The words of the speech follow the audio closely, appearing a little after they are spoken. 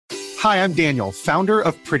Hi, I'm Daniel, founder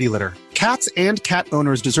of Pretty Litter. Cats and cat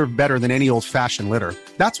owners deserve better than any old-fashioned litter.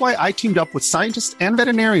 That's why I teamed up with scientists and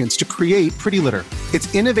veterinarians to create Pretty Litter.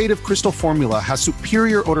 Its innovative crystal formula has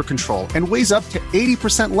superior odor control and weighs up to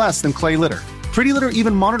 80% less than clay litter. Pretty Litter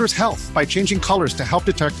even monitors health by changing colors to help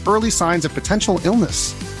detect early signs of potential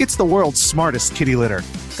illness. It's the world's smartest kitty litter.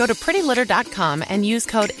 Go to prettylitter.com and use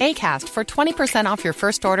code ACAST for 20% off your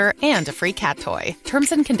first order and a free cat toy.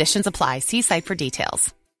 Terms and conditions apply. See site for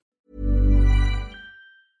details.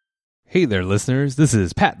 Hey there, listeners. This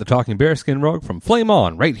is Pat the Talking Bearskin Rogue from Flame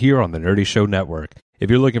On, right here on the Nerdy Show Network. If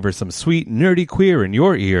you're looking for some sweet, nerdy queer in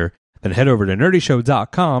your ear, then head over to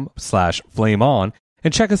nerdyshow.com/flameon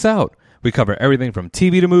and check us out. We cover everything from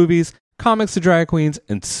TV to movies, comics to drag queens,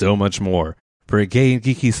 and so much more. For a gay and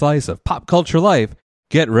geeky slice of pop culture life,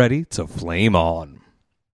 get ready to flame on.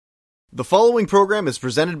 The following program is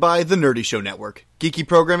presented by The Nerdy Show Network, geeky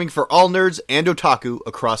programming for all nerds and otaku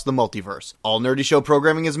across the multiverse. All Nerdy Show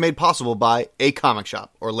programming is made possible by A Comic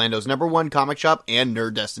Shop, Orlando's #1 comic shop and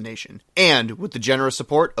nerd destination, and with the generous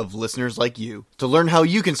support of listeners like you. To learn how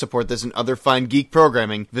you can support this and other fine geek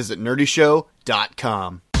programming, visit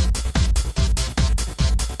nerdyshow.com.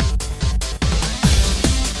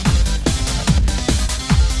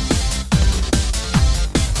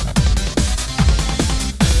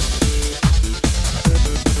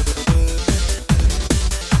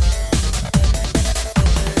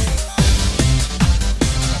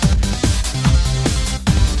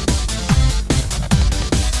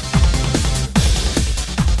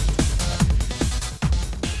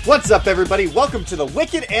 What's up, everybody? Welcome to the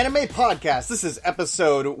Wicked Anime Podcast. This is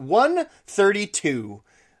episode 132.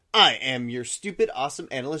 I am your stupid, awesome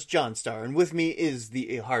analyst, John Starr, and with me is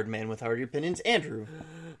the hard man with hard opinions, Andrew.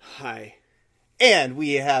 Hi. And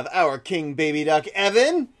we have our king baby duck,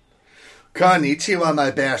 Evan. Konnichiwa,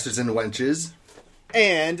 my bastards and wenches.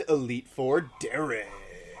 And Elite Four, Derek.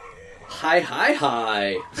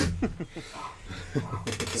 Hi.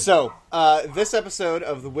 So, this episode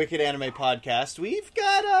of the Wicked Anime Podcast, we've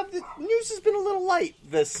got, the news has been a little light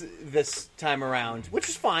this time around, which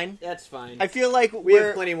is fine. That's fine. I feel like we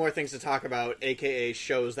have plenty more things to talk about, aka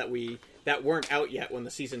shows that weren't out yet when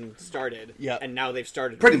the season started. Yeah. And now they've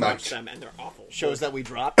started Pretty to watch much. them, and they're awful. Shows that we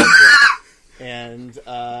dropped. And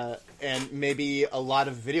maybe a lot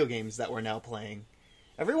of video games that we're now playing.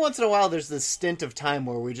 Every once in a while, there's this stint of time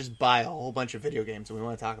where we just buy a whole bunch of video games and we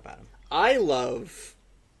want to talk about them. I love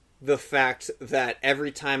the fact that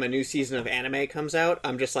every time a new season of anime comes out,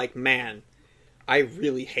 I'm just like, man, I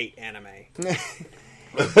really hate anime.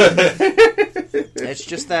 It's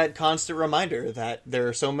just that constant reminder that there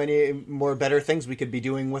are so many more better things we could be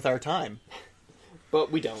doing with our time.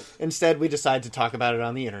 But we don't. Instead, we decide to talk about it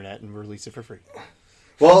on the internet and release it for free.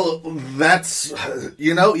 Well, that's,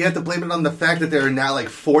 you have to blame it on the fact that there are now like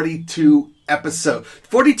 42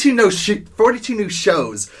 new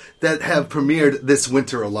shows that have premiered this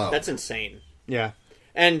winter alone. That's insane. Yeah.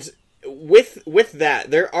 And with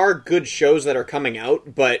that, there are good shows that are coming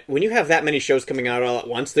out, but when you have that many shows coming out all at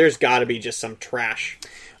once, there's got to be just some trash.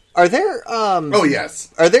 Are there, Oh,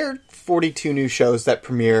 yes. Are there 42 new shows that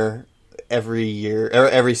premiere every year, or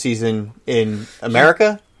every season in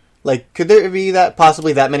America? Like, could there be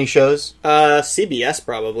possibly that many shows? CBS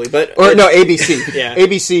probably, but... Or, no, ABC. Yeah.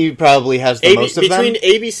 ABC probably has the most of them. Between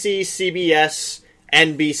ABC, CBS,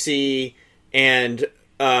 NBC, and...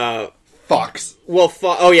 Fox. Well,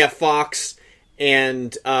 Fox,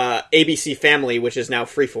 and ABC Family, which is now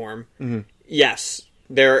Freeform. Mm-hmm. Yes,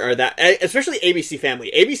 there are that... Especially ABC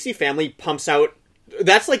Family. ABC Family pumps out...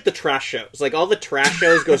 That's like the trash shows. Like, all the trash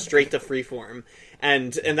shows go straight to Freeform.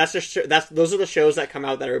 And those are the shows that come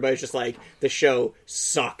out that everybody's just like, the show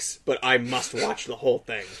sucks, but I must watch the whole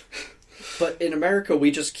thing. But in America,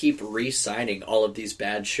 we just keep re-signing all of these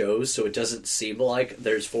bad shows, so it doesn't seem like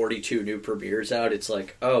there's 42 new premieres out. It's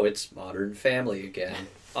like, oh, it's Modern Family again.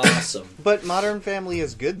 Awesome. But Modern Family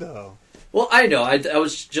is good, though. Well, I know. That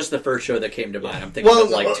was just the first show that came to mind. I'm thinking of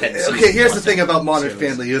like 10 seasons. Okay, here's the thing about Modern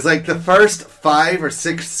Family. Is like the first 5 or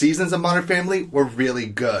 6 seasons of Modern Family were really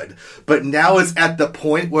good. But now it's at the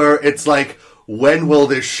point where it's like, when will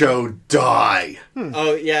this show die?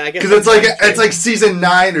 Oh, yeah, I guess... Because it's like season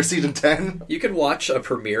 9 or season 10. You can watch a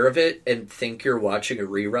premiere of it and think you're watching a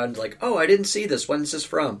rerun. Like, oh, I didn't see this. When's this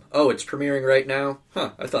from? Oh, it's premiering right now?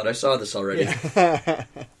 Huh, I thought I saw this already. Yeah.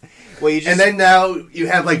 Well, and then now you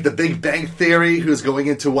have like the Big Bang Theory, who's going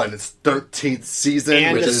into its 13th season,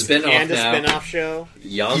 and which a is spin-off show.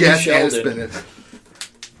 Young yes, Sheldon. and a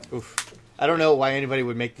spin-off. Oof. I don't know why anybody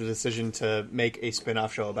would make the decision to make a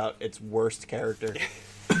spin-off show about its worst character.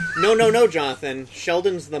 No, Jonathan.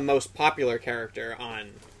 Sheldon's the most popular character on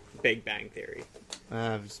Big Bang Theory.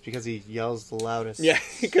 It's because he yells the loudest. Yeah,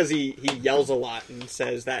 because he yells a lot and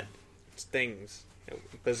says that things.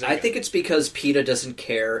 I think it's because PETA doesn't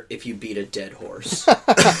care if you beat a dead horse. But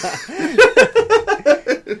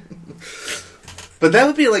that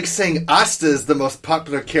would be like saying Asta is the most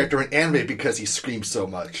popular character in anime because he screams so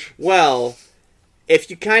much. Well, if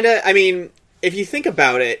you if you think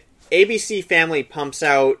about it, ABC Family pumps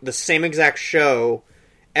out the same exact show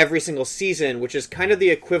every single season, which is kind of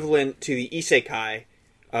the equivalent to the isekai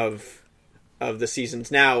of the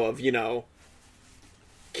seasons now of,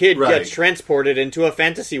 kid gets transported into a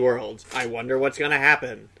fantasy world. I wonder what's going to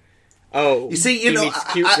happen. Oh, you see, he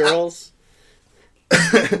meets cute girls.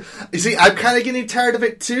 You see, I'm kind of getting tired of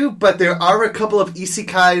it too, but there are a couple of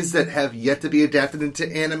isekais that have yet to be adapted into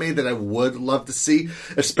anime that I would love to see,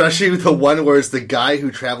 especially the one where it's the guy who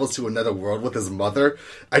travels to another world with his mother.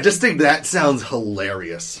 I just think that sounds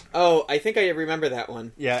hilarious. Oh, I think I remember that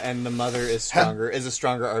one. Yeah, and the mother is a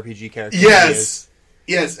stronger RPG character. Yes!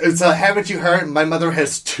 Yes, so haven't you heard? My mother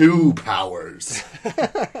has 2 powers.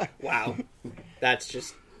 Wow. That's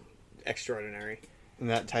just extraordinary. And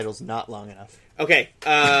that title's not long enough. Okay,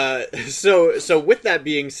 so with that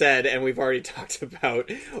being said, and we've already talked about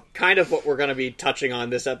kind of what we're going to be touching on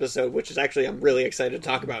this episode, which is actually I'm really excited to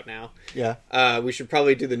talk about now. Yeah. We should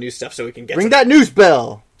probably do the news stuff so we can get Ring that news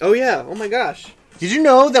bell! Oh yeah, oh my gosh. Did you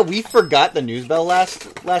know that we forgot the news bell last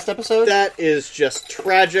episode? That is just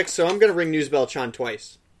tragic, so I'm going to ring news bell Chan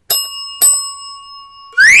twice.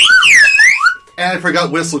 And I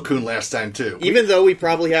forgot Whistle-kun last time too. Even though we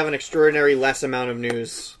probably have an extraordinary less amount of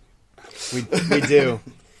news. We do.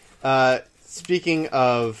 Speaking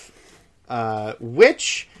of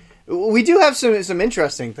which, we do have some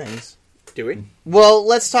interesting things. Do we? Well,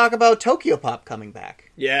 let's talk about Tokyo Pop coming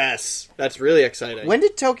back. Yes, that's really exciting. When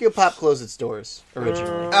did Tokyo Pop close its doors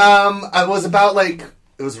originally? I was about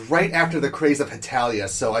it was right after the craze of Hetalia,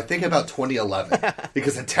 so I think about 2011.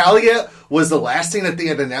 Because Hetalia was the last thing that they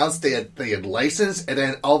had announced they had licensed, and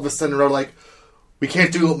then all of a sudden they're like, we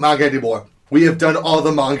can't do manga anymore. We have done all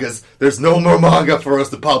the mangas. There's no more manga for us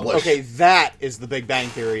to publish. Okay, that is the Big Bang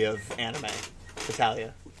Theory of anime.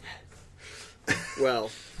 Hetalia.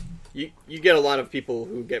 Well, you get a lot of people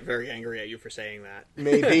who get very angry at you for saying that.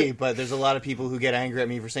 Maybe, but there's a lot of people who get angry at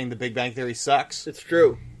me for saying the Big Bang Theory sucks. It's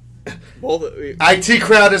true. IT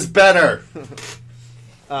crowd is better.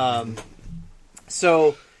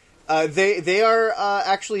 So they are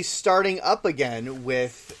actually starting up again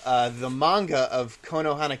with the manga of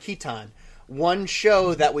Konohana Kitan. One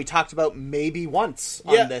show that we talked about maybe once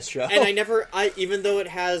on this show. And even though it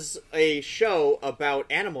has a show about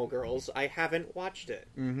animal girls, I haven't watched it.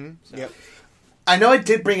 Mm-hmm. So. Yep. I know I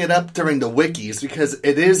did bring it up during the wikis because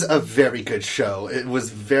it is a very good show. It was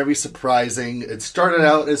very surprising. It started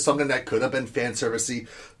out as something that could have been fan servicey,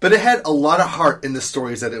 but it had a lot of heart in the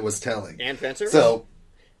stories that it was telling. And fan service? So,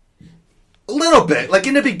 a little bit, like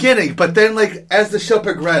in the beginning, but then like as the show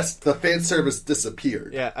progressed, the fan service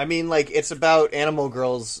disappeared. Yeah, I mean, like it's about animal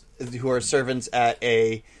girls who are servants at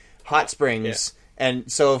a hot springs,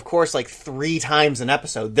 and so of course, like 3 times an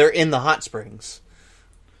episode, they're in the hot springs.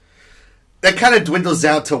 That kind of dwindles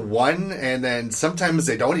down to 1, and then sometimes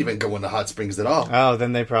they don't even go in the hot springs at all. Oh,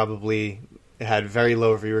 then they probably had very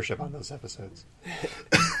low viewership on those episodes.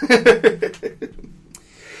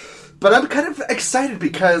 But I'm kind of excited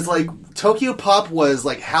because, like, Tokyo Pop was,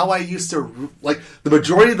 like, how I used to... Like, the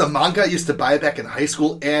majority of the manga I used to buy back in high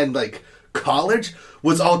school and, like, college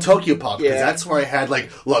was all Tokyo Pop. Because that's where I had, like,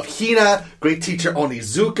 Love Hina, Great Teacher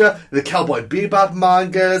Onizuka, the Cowboy Bebop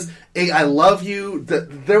mangas, I Love You.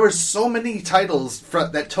 There were so many titles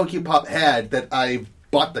that Tokyo Pop had that I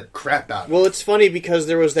bought the crap out of. Well, it's funny because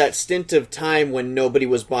there was that stint of time when nobody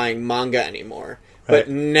was buying manga anymore. Right. But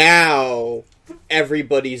now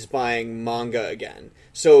everybody's buying manga again.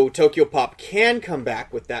 So Tokyo Pop can come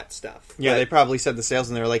back with that stuff. Yeah, they probably said the sales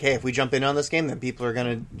and they were like, hey, if we jump in on this game, then people are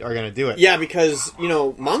gonna do it. Yeah, because,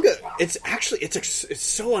 manga, it's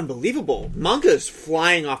so unbelievable. Manga is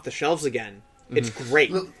flying off the shelves again. It's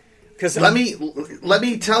great. Let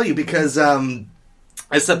me tell you, because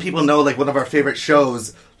as some people know, like one of our favorite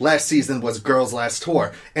shows last season was Girls Last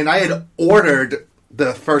Tour, and I had ordered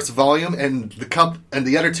the first volume and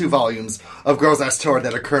the other 2 volumes of Girls Last Tour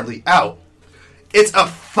that are currently out. It's a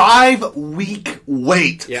 5-week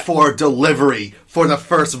wait for delivery for the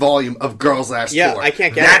first volume of Girls Last Tour. Yeah, I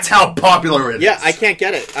can't get That's how popular it is. Yeah, I can't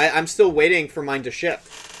get it. I'm still waiting for mine to ship.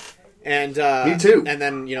 And me too. And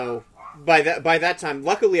then, by that time,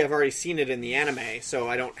 luckily I've already seen it in the anime, so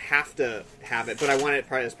I don't have to have it, but I want it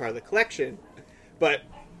as part of the collection. But,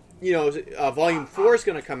 Volume 4 is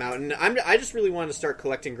going to come out, and I just really want to start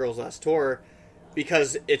collecting Girls Last Tour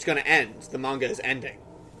because it's going to end. The manga is ending.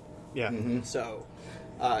 Yeah. So,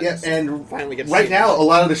 Yeah, and finally get to right see now, it. a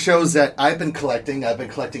lot of the shows that I've been collecting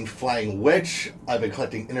Flying Witch, I've been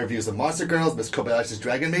collecting interviews of Monster Girls, Miss Kobayashi's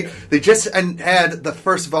Dragon Maid. They just had the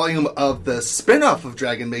first volume of the spin-off of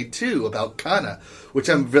Dragon Maid 2 about Kana, which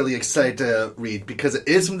I'm really excited to read because it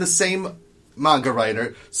is from the same manga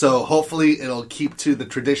writer, so hopefully it'll keep to the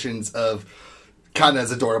traditions of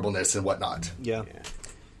Kana's adorableness and whatnot. Yeah.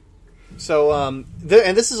 So, and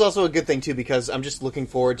this is also a good thing, too, because I'm just looking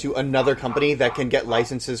forward to another company that can get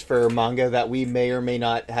licenses for manga that we may or may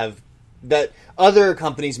not have, that other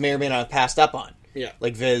companies may or may not have passed up on. Yeah.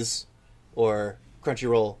 Like Viz or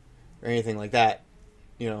Crunchyroll or anything like that.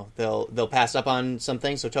 You know, they'll pass up on some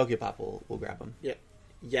things, so Tokyopop will grab them. Yep.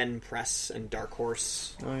 Yen Press and Dark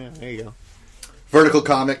Horse. Oh, yeah, there you go. Vertical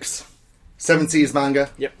Comics, Seven Seas Manga.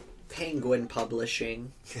 Yep. Penguin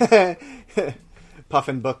Publishing.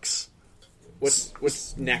 Puffin Books.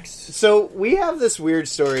 What's next? So we have this weird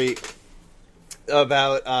story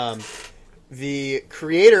about the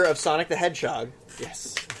creator of Sonic the Hedgehog,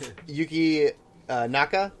 Yes. Yuki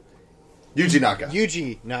Naka.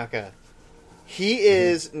 Yuji Naka. He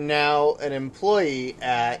is now an employee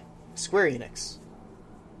at Square Enix,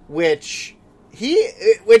 which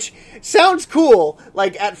sounds cool.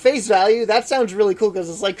 Like at face value, that sounds really cool because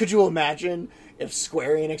it's like, could you imagine if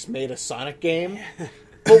Square Enix made a Sonic game?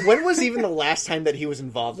 But when was even the last time that he was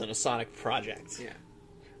involved in a Sonic project? Yeah.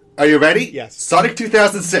 Are you ready? Yes. Sonic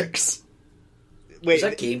 2006. Wait, Is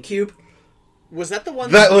that GameCube? Was that the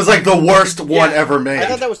one That was like the worst one ever made. I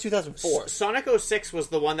thought that was 2004. Sonic 06 was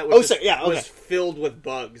the one that was was filled with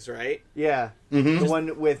bugs, right? Yeah, the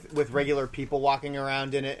one with regular people walking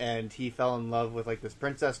around in it, and he fell in love with like this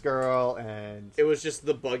princess girl, and It was just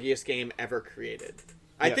the buggiest game ever created.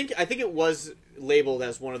 I Yeah. think it was labeled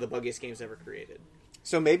as one of the buggiest games ever created.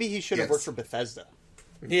 so maybe he should have Yes. worked for Bethesda.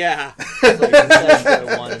 Yeah. Like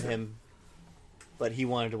Bethesda wanted him, but he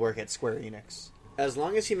wanted to work at Square Enix. As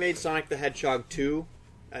long as he made Sonic the Hedgehog 2,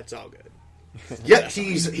 that's all good. Yeah,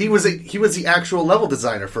 he was the actual level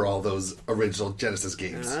designer for all those original Genesis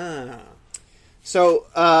games. Ah. So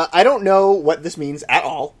I don't know what this means at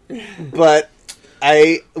all, but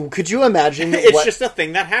could you imagine? It's just a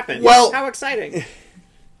thing that happened. Well- How exciting.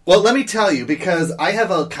 Well, let me tell you, because I have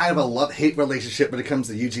a kind of a love-hate relationship when it comes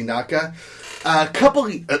to Yuji Naka.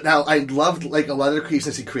 Now, I loved like a lot of the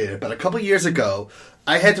creations he created, but a couple years ago,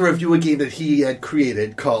 I had to review a game that he had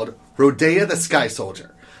created called Rodea the Sky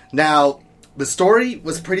Soldier. Now, the story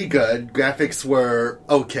was pretty good, graphics were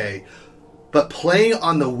okay, but playing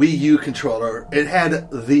on the Wii U controller, it had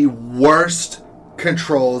the worst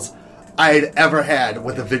controls I had ever had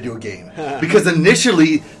with a video game. Because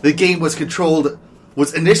initially, the game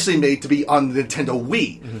was initially made to be on the Nintendo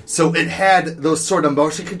Wii. So it had those sort of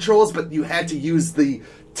motion controls, but you had to use the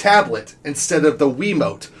tablet instead of the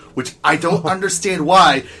Wiimote, which I don't understand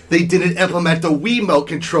why they didn't implement the Wiimote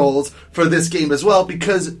controls for this game as well,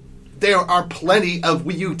 because there are plenty of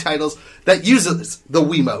Wii U titles that uses the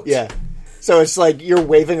Wiimote. Yeah. So it's like you're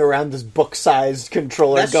waving around this book-sized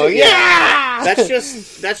controller going, yeah! That's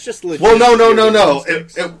just legit. Well, no.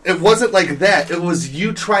 It wasn't like that. It was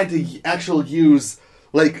you trying to actually use,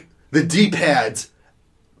 like, the D-pads,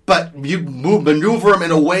 but you maneuver them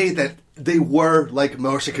in a way that they were like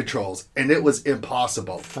motion controls, and it was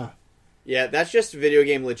impossible. Yeah, that's just video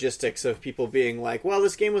game logistics of people being like, well,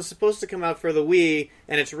 this game was supposed to come out for the Wii,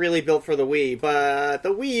 and it's really built for the Wii, but the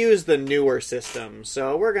Wii U's the newer system,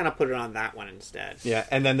 so we're going to put it on that one instead. Yeah,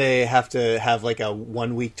 and then they have to have like a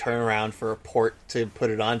 1 week turnaround for a port to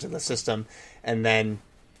put it onto the system, and then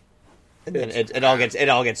it all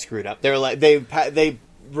gets screwed up. They're like they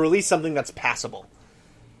release something that's passable.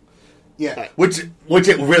 Yeah, which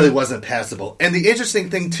it really wasn't passable. And the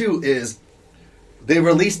interesting thing too is they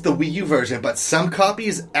released the Wii U version, but some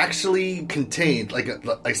copies actually contained, like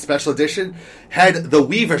a special edition, had the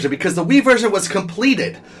Wii version, because the Wii version was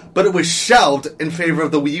completed, but it was shelved in favor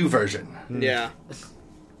of the Wii U version. Yeah.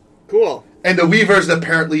 Cool. And the Wii version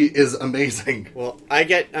apparently is amazing. Well,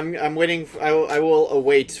 I'm waiting. I will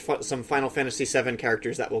await some Final Fantasy VII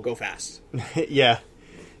characters that will go fast. Yeah.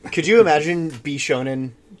 Could you imagine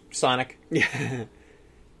Bishonen Sonic? Yeah.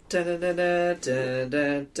 Da da da da da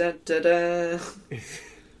da da da.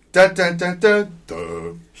 Da, da, da, da,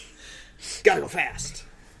 da. Gotta go fast.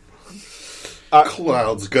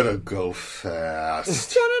 Cloud's gonna go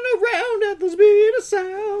fast. Turning around at the speed of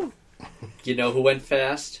sound. You know who went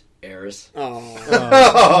fast? Eris. Oh,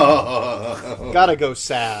 Gotta go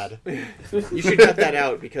sad. you should cut that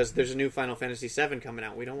out because there's a new Final Fantasy VII coming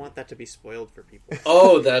out. We don't want that to be spoiled for people.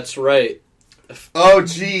 Oh, that's right. Oh,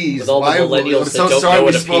 jeez. With all the millennials I'm so that don't sorry know we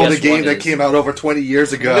what a spoiled a game PS1 that is. came out over 20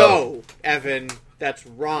 years ago. No, Evan, that's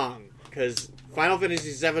wrong. Because Final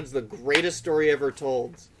Fantasy VII is the greatest story ever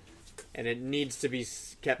told, and it needs to be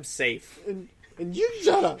kept safe. And you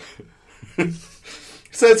shut up.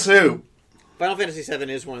 Says who? Final Fantasy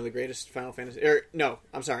VII is one of the greatest Final Fantasy. No,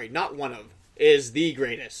 I'm sorry, not one of. Is the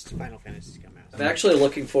greatest Final Fantasy come out. I'm actually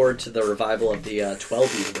looking forward to the revival of the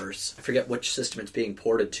 12 universe. I forget which system it's being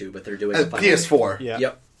ported to, but they're doing a final- PS4. Yeah.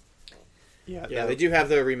 Yep. Yeah, they do have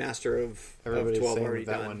the remaster of Everybody's 12 saying already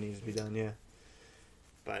that done. one needs to be done, yeah.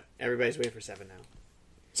 But everybody's waiting for 7 now.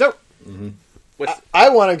 So, What's I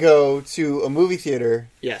want to go to a movie theater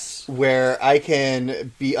yes, where I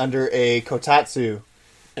can be under a kotatsu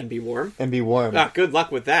and be warm. and be warm. Ah, good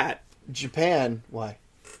luck with that. Japan, why?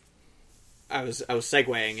 I was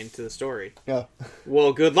segueing into the story. Oh.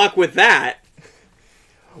 Well, good luck with that.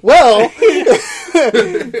 Well,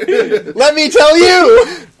 let me tell you,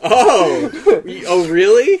 Oh,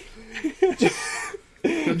 really?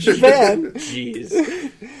 Japan.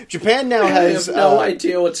 Jeez. Japan now I has. have no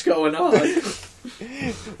idea what's going on.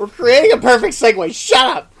 We're creating a perfect segue. Shut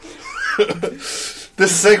up.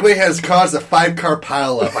 This segue has caused a 5-car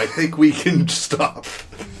pileup. I think we can stop.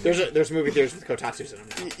 There's movie theaters with Kotatsus in them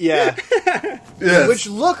now. Yeah. Yes. Which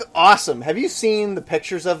look awesome. Have you seen the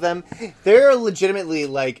pictures of them? They're legitimately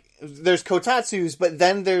like, there's kotatsus, but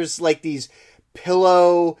then there's like these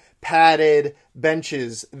pillow padded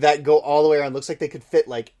benches that go all the way around. Looks like they could fit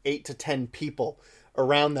like 8 to 10 people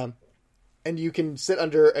around them. And you can sit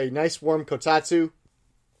under a nice warm kotatsu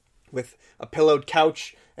with a pillowed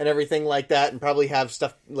couch and everything like that, and probably have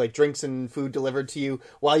stuff like drinks and food delivered to you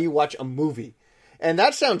while you watch a movie. And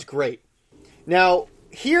that sounds great. Now,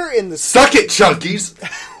 here in the Suck it, Chunkies!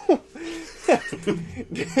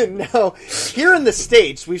 now, here in the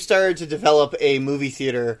States, we've started to develop a movie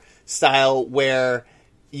theater style where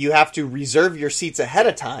you have to reserve your seats ahead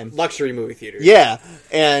of time. Luxury movie theaters. Yeah,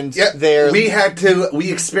 and Yeah, they're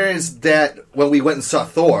we experienced that when we went and saw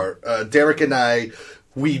Thor. Derek and I,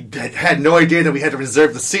 we had no idea that we had to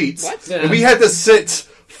reserve the seats. What? And we had to sit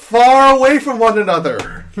far away from one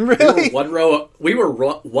another. really. We were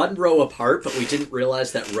one row apart, but we didn't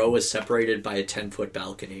realize that row was separated by a 10-foot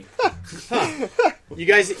balcony. You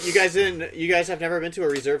guys have never been to a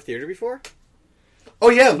reserved theater before? Oh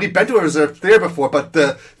yeah, we've been to a reserved theater before, but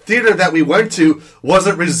the theater that we went to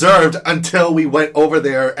wasn't reserved until we went over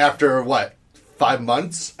there after, 5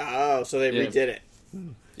 months? Oh, so they redid it.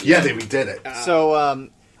 Yeah, we did it. So,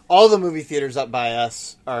 all the movie theaters up by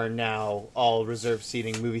us are now all reserved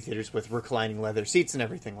seating movie theaters with reclining leather seats and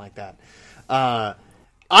everything like that.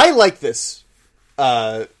 I like this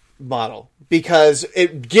model because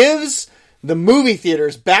it gives the movie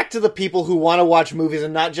theaters back to the people who want to watch movies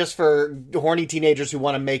and not just for horny teenagers who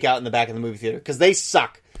want to make out in the back of the movie theater, because they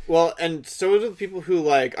suck. Well, and so do the people who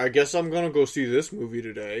I guess I'm gonna go see this movie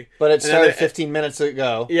today. But it And then started 15 minutes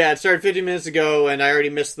ago. Yeah, it started 15 minutes ago, and I already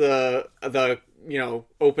missed the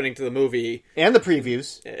opening to the movie. And the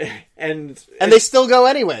previews. And And they still go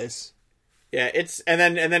anyways. yeah, and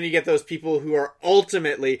then you get those people who are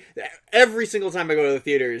ultimately, every single time I go to the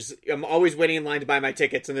theaters, I'm always waiting in line to buy my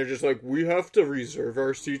tickets, and they're just like, we have to reserve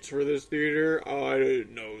our seats for this theater. Oh, I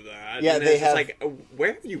didn't know that. Yeah, and they it's just have-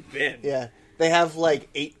 where have you been? Yeah. They have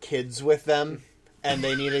 8 kids with them, and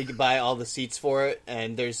they need to buy all the seats for it,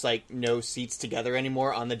 and there's no seats together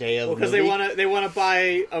anymore on the day of Because movie. they want to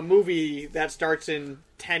buy a movie that starts in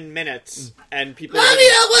 10 minutes, and people. Mommy,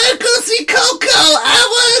 I want to go see Coco!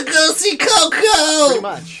 I want to go see Coco! Pretty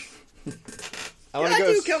much. I want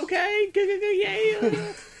to go. cocaine.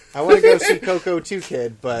 Yeah. I want to go see Coco 2,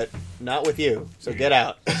 kid, but not with you. So get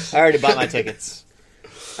out. I already bought my tickets.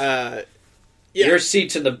 Yeah. Your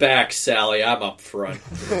seat's in the back, Sally. I'm up front.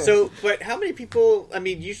 So, but how many people? I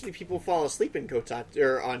mean, usually people fall asleep in on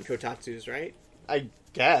kotatsus, right? I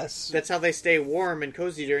guess. That's how they stay warm and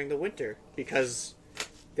cozy during the winter, because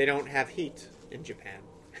they don't have heat in Japan.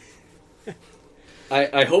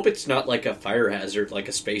 I hope it's not like a fire hazard, like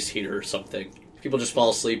a space heater or something. People just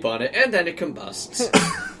fall asleep on it, and then it combusts.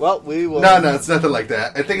 Well, we will. No, it's nothing like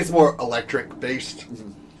that. I think it's more electric-based.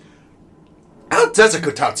 How does a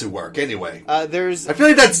kotatsu work, anyway? There's I feel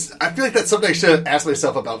like that's something I should have asked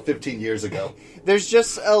myself about 15 years ago. there's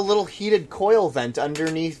just a little heated coil vent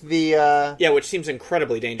underneath the. Yeah, which seems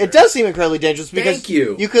incredibly dangerous. It does seem incredibly dangerous because Thank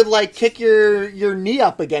you. you could kick your knee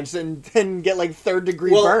up against it and then get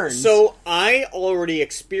 3rd-degree burns. So I already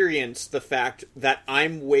experienced the fact that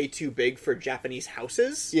I'm way too big for Japanese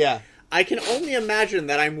houses. yeah. I can only imagine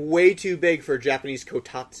that I'm way too big for Japanese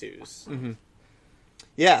kotatsus.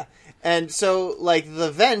 Yeah. And so, like,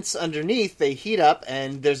 the vents underneath, they heat up,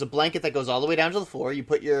 and there's a blanket that goes all the way down to the floor. You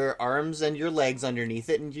put your arms and your legs underneath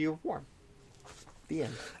it, and you're warm. The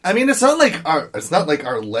end. I mean, it's not like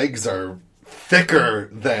our legs are thicker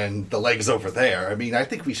than the legs over there. I mean, I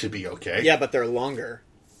think we should be okay. Yeah, but they're longer.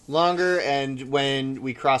 Longer, and when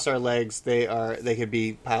we cross our legs, they could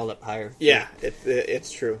be piled up higher. Yeah,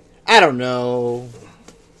 it's true. I don't know.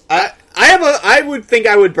 I would think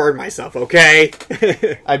I would burn myself, okay?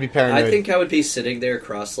 I'd be paranoid. I think I would be sitting there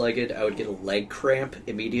cross-legged. I would get a leg cramp,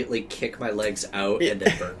 immediately kick my legs out, and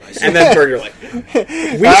then burn myself. And then burn your leg.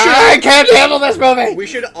 I can't handle this movie! We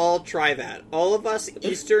should all try that. All of us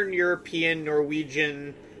Eastern European,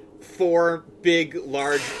 Norwegian, 4 big,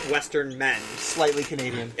 large Western men. Slightly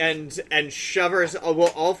Canadian. And shove ourselves...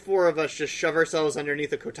 Well, all 4 of us just shove ourselves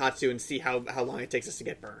underneath a kotatsu and see how long it takes us to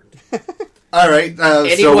get burned. All right.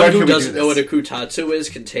 Anyone who doesn't know what a kutatsu is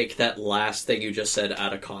can take that last thing you just said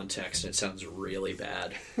out of context, and it sounds really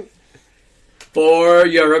bad. 4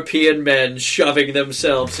 European men shoving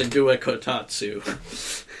themselves into a kotatsu.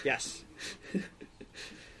 Yes.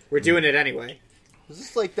 We're doing it anyway. Is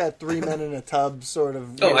this like that 3 men in a tub sort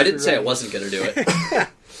of... Oh, I didn't say I wasn't going to do it.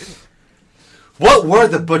 What were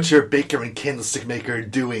the butcher, baker, and candlestick maker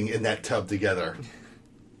doing in that tub together?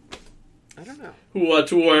 I don't know.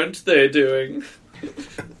 What weren't they doing?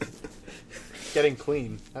 Getting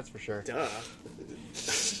clean, that's for sure. Duh.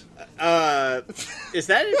 Is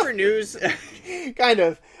that it for news? Kind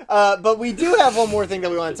of. But we do have one more thing that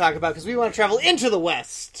we want to talk about, because we want to travel into the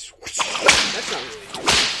West. That's not really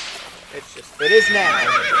news. It's just... It is now.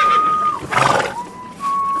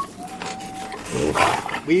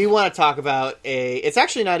 We want to talk about it's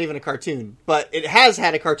actually not even a cartoon, but it has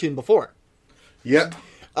had a cartoon before. Yep.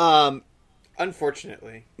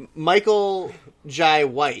 Unfortunately. Michael Jai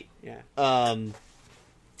White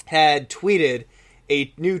had tweeted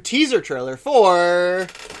a new teaser trailer for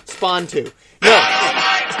Spawn 2. No.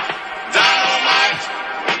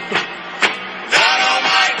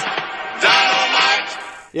 Dynamite!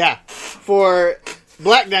 Yeah. For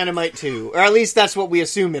Black Dynamite 2. Or at least that's what we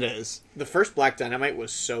assume it is. The first Black Dynamite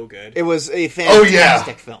was so good. It was a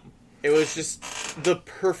fantastic film. It was just the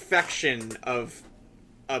perfection of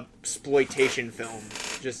a exploitation film.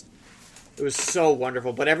 Just, it was so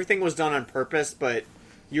wonderful. But everything was done on purpose, but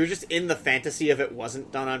you were just in the fantasy of it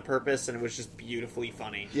wasn't done on purpose, and it was just beautifully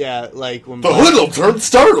funny. Yeah, like when... The hoodlum turned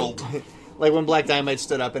startled! Like when Black Dynamite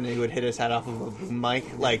stood up and he would hit his head off of a boom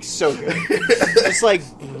mic. Like, so good. It's like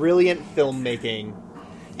brilliant filmmaking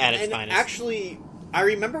at its finest. Actually, I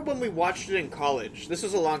remember when we watched it in college. This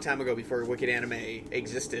was a long time ago before Wicked Anime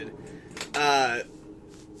existed.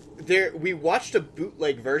 We watched a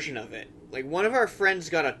bootleg version of it. Like, one of our friends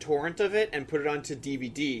got a torrent of it and put it onto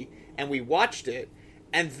DVD, and we watched it,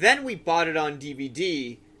 and then we bought it on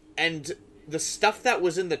DVD, and the stuff that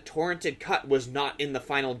was in the torrented cut was not in the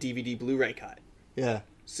final DVD Blu-ray cut. Yeah.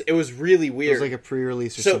 So it was really weird. It was like a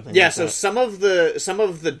pre-release or something. Yeah, like so that. some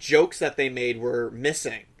of the jokes that they made were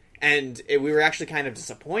missing, and we were actually kind of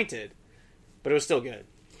disappointed, but it was still good.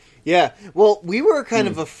 Yeah, well, we were kind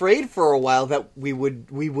of afraid for a while that we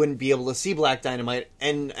wouldn't be able to see Black Dynamite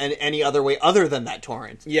and any other way other than that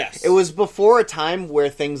torrent. Yes. It was before a time where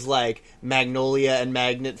things like Magnolia and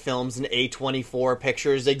Magnet Films and A24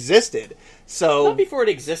 Pictures existed. So Not before it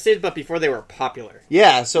existed, but before they were popular.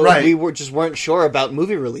 yeah, so Right. we weren't sure about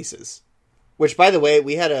movie releases. Which, by the way,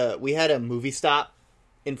 we had a movie stop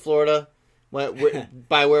in Florida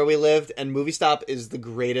by where we lived, and Movie Stop is the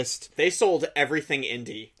greatest. They sold everything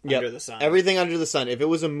indie under the sun. Everything under the sun. If it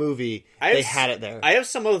was a movie, they had it there. I have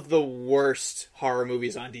some of the worst horror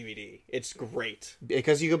movies on DVD. It's great.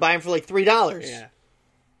 Because you could buy them for like $3. Yeah.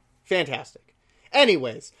 Fantastic.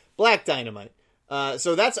 Anyways, Black Dynamite.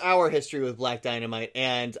 So that's our history with Black Dynamite,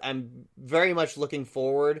 and I'm very much looking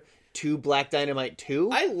forward to Black Dynamite 2.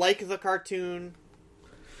 I like the cartoon.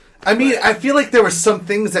 I mean, I feel like there were some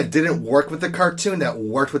things that didn't work with the cartoon that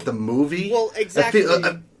worked with the movie. Well, exactly. I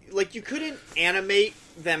feel, like, you couldn't animate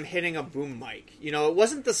them hitting a boom mic. You know, it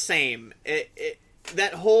wasn't the same.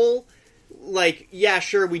 That whole, like, yeah,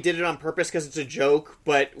 sure, we did it on purpose because it's a joke,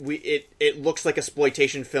 but it looks like a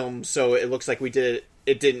exploitation film, so it looks like we did it.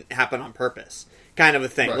 It didn't happen on purpose, kind of a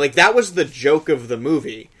thing. Right. Like, that was the joke of the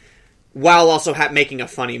movie, while also making a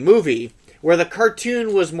funny movie. Where the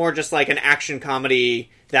cartoon was more just like an action comedy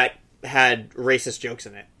that had racist jokes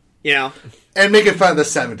in it, you know? and making fun of the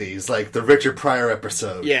 70s, like the Richard Pryor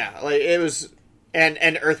episode. Yeah, like it was,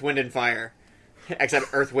 and Earth, Wind, and Fire, except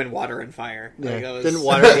Earth, Wind, Water, and Fire. Yeah. Like, that was, Didn't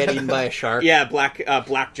water get eaten by a shark? yeah,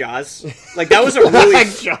 Black Jaws. Like that was a really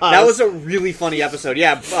Jaws. that was a really funny episode.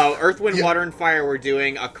 Yeah, Earth, Wind, Water, and Fire were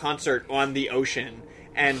doing a concert on the ocean,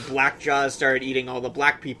 and Black Jaws started eating all the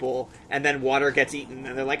black people, and then water gets eaten,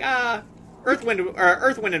 and they're like, Earth,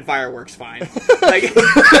 Wind, and Fire works fine. Like,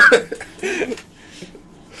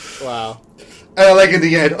 wow. And I like in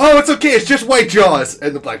the end, oh, it's okay, it's just white Jaws,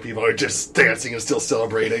 and the black people are just dancing and still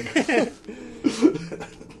celebrating.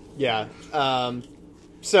 Yeah.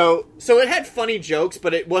 So it had funny jokes,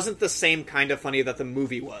 but it wasn't the same kind of funny that the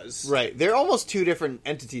movie was. right, they're almost two different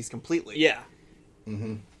entities completely. Yeah.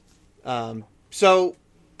 So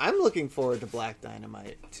I'm looking forward to Black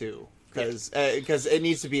Dynamite too, because it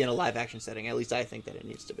needs to be in a live action setting. At least I think that it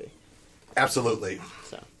needs to be. Absolutely.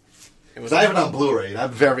 So. Because I have it on Blu-ray, and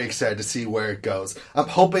I'm very excited to see where it goes. I'm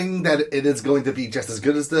hoping that it is going to be just as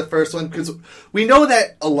good as the first one, because we know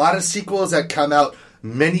that a lot of sequels that come out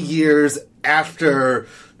many years after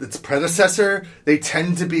its predecessor, they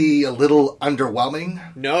tend to be a little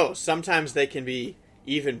underwhelming. No, sometimes they can be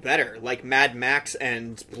even better, like Mad Max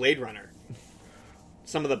and Blade Runner.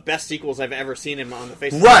 Some of the best sequels I've ever seen on the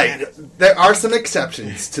face of the planet. Right. There are some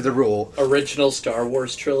exceptions to the rule. Original Star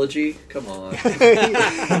Wars trilogy? Come on.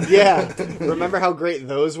 Yeah. Remember how great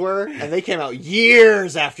those were? And they came out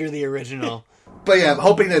years after the original. But yeah, I'm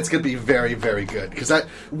hoping that it's going to be very, very good. Because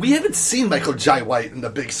we haven't seen Michael Jai White in the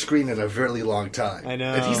big screen in a really long time. I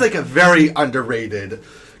know. And he's like a very underrated,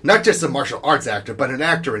 not just a martial arts actor, but an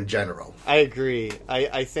actor in general. I agree.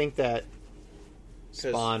 I think that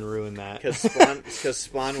Spawn ruined that. Because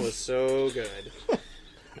Spawn was so good.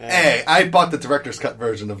 Hey, I bought the director's cut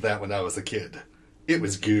version of that when I was a kid. It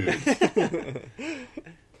was good.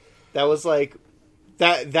 That was like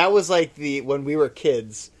when we were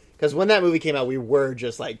kids. Because when that movie came out, we were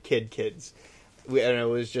just like kids. And it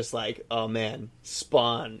was just like, oh man,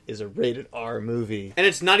 Spawn is a rated R movie. And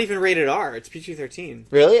it's not even rated R. It's PG-13.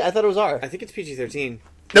 Really? I thought it was R. I think it's PG-13.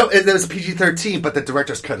 No, it was PG-13, but the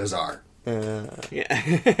director's cut is R. Yeah.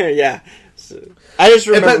 Yeah. So, I just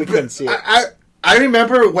remember we couldn't see it. I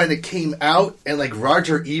remember when it came out, and like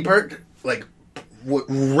Roger Ebert like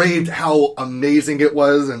raved how amazing it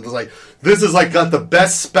was, and was like, "This is like got the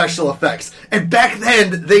best special effects." And back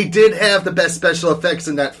then, they did have the best special effects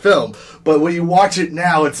in that film. But when you watch it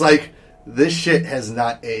now, it's like this shit has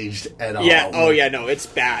not aged at all. yeah. Oh yeah. No, it's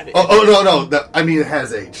bad. No. I mean, it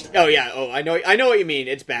has aged. Oh yeah. Oh, I know what you mean.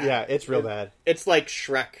 It's bad. Yeah, it's real bad. It's like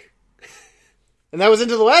Shrek. And that was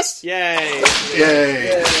Into the West? Yay.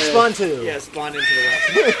 Yay. Spawn 2. Yeah, Spawn Into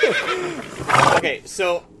the West. Okay,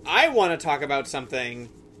 so I want to talk about something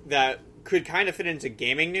that could kind of fit into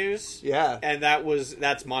gaming news. Yeah. And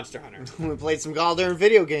that's Monster Hunter. We played some goddamn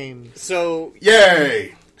video games. So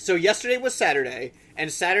Yay! So yesterday was Saturday,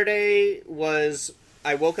 and Saturday was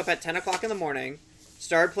I woke up at 10 o'clock in the morning,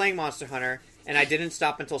 started playing Monster Hunter, and I didn't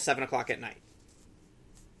stop until 7 o'clock at night.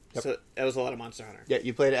 Yep. So that was a lot of Monster Hunter. Yeah,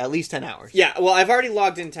 you played at least 10 hours. Yeah, well, I've already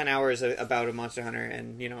logged in 10 hours about a Monster Hunter,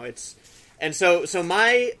 and, it's... And so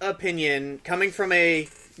my opinion, coming from a,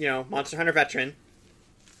 Monster Hunter veteran,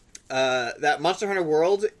 that Monster Hunter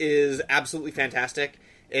World is absolutely fantastic.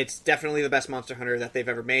 It's definitely the best Monster Hunter that they've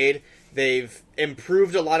ever made. They've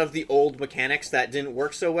improved a lot of the old mechanics that didn't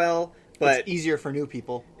work so well, but... It's easier for new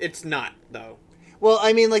people. It's not, though. Well,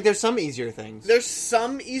 I mean, there's some easier things. There's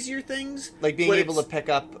some easier things. Like being able to pick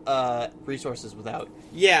up resources without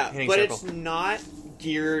hitting circle. It's not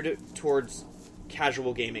geared towards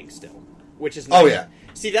casual gaming still, which is nice. Oh, yeah.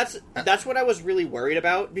 See, that's what I was really worried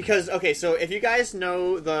about, because, okay, so if you guys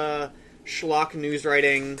know the schlock news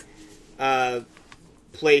writing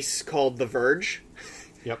place called The Verge,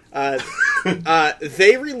 yep.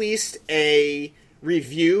 They released a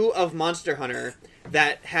review of Monster Hunter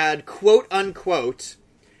that had, quote unquote,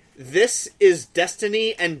 "This is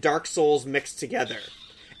Destiny and Dark Souls mixed together,"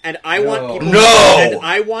 and I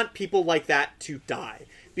want people like that to die,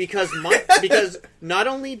 because not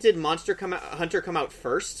only did Monster Hunter come out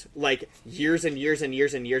first, like years and years and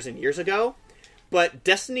years and years and years ago, but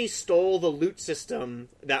Destiny stole the loot system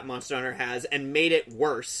that Monster Hunter has and made it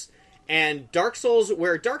worse. And Dark Souls,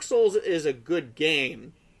 where Dark Souls is a good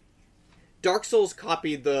game, Dark Souls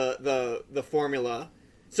copied the formula.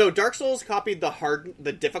 So Dark Souls copied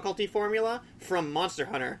the difficulty formula from Monster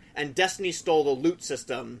Hunter, and Destiny stole the loot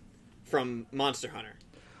system from Monster Hunter.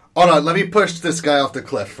 Hold on, let me push this guy off the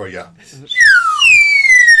cliff for you.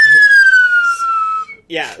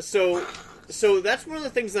 Yeah, so that's one of the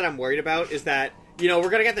things that I'm worried about, is that, we're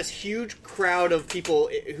going to get this huge crowd of people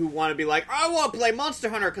who want to be like, I want to play Monster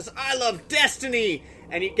Hunter because I love Destiny!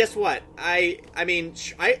 And guess what? I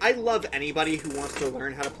love anybody who wants to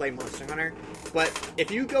learn how to play Monster Hunter, but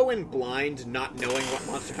if you go in blind not knowing what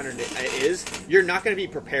Monster Hunter is, you're not going to be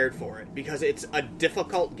prepared for it, because it's a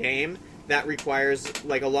difficult game that requires,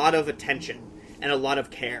 like, a lot of attention and a lot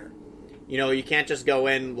of care. You know, you can't just go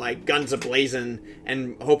in like guns a-blazing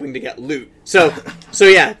and hoping to get loot. So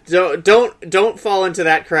yeah, don't fall into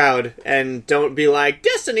that crowd and don't be like,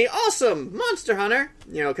 Destiny, awesome, Monster Hunter.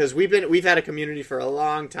 You know, because we've had a community for a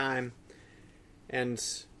long time, and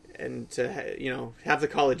to, you know, have the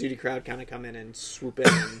Call of Duty crowd kind of come in and swoop in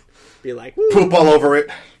and be like, woo. Poop all over it.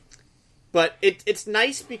 But it's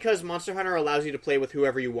nice because Monster Hunter allows you to play with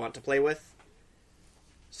whoever you want to play with.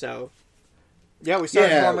 So, yeah, we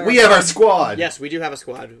started. We have our squad. Yes, we do have a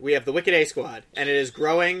squad. We have the Wicked A squad, and it is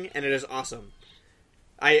growing, and it is awesome.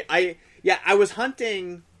 I was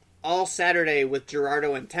hunting all Saturday with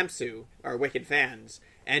Gerardo and Tempsu, our Wicked fans,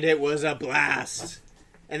 and it was a blast.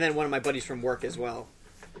 And then one of my buddies from work as well.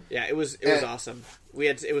 Yeah, it was awesome.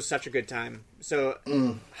 It was such a good time. So,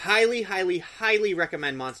 highly, highly, highly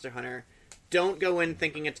recommend Monster Hunter. Don't go in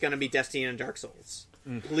thinking it's going to be Destiny and Dark Souls.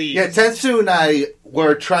 Please. Yeah, Tetsu and I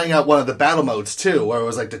were trying out one of the battle modes, too, where it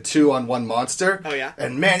was like the 2-on-1 monster. Oh, yeah?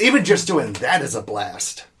 And man, even just doing that is a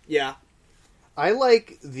blast. Yeah. I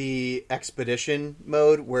like the expedition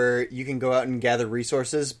mode where you can go out and gather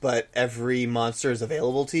resources, but every monster is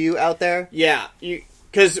available to you out there. Yeah,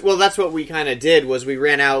 because that's what we kind of did. Was we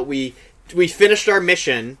ran out, we finished our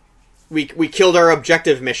mission, we killed our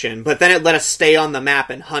objective mission, but then it let us stay on the map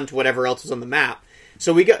and hunt whatever else was on the map.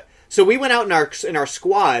 So we went out in our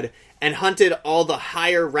squad and hunted all the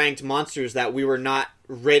higher ranked monsters that we were not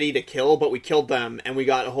ready to kill, but we killed them and we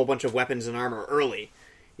got a whole bunch of weapons and armor early.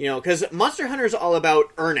 You know, because Monster Hunter is all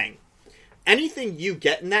about earning. Anything you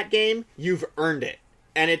get in that game, you've earned it.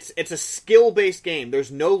 And it's a skill-based game.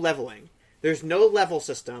 There's no leveling. There's no level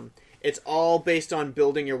system. It's all based on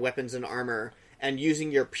building your weapons and armor and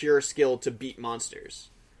using your pure skill to beat monsters.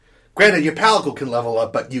 Granted, your Palico can level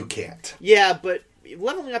up, but you can't. Yeah, but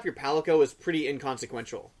leveling up your Palico is pretty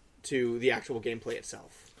inconsequential to the actual gameplay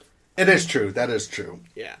itself. It is true. That is true.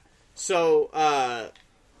 Yeah. So,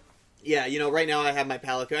 yeah, you know, right now I have my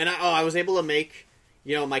Palico, and I was able to make,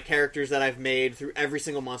 you know, my characters that I've made through every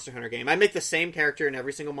single Monster Hunter game. I make the same character in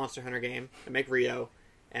every single Monster Hunter game. I make Rio,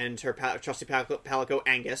 and her trusty Palico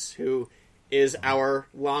Angus, who is our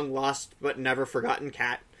long-lost but never-forgotten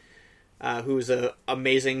cat, who's a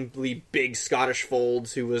amazingly big Scottish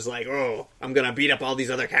folds, who was like, oh, I'm gonna beat up all these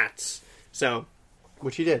other cats. So,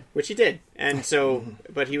 Which he did. And so,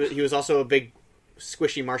 but he was also a big,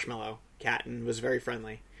 squishy marshmallow cat, and was very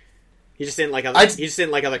friendly. He just didn't like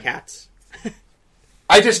other cats.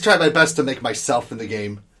 I just tried my best to make myself in the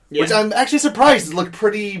game, Yeah. which I'm actually surprised it looked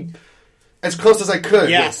pretty as close as I could.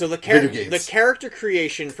 Yeah, with so the character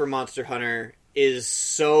creation for Monster Hunter is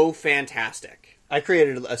so fantastic. I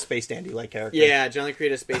created a Space Dandy-like character. Yeah, generally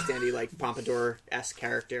created a Space Dandy-like Pompadour-esque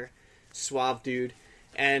character. Suave dude.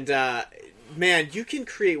 And, man, you can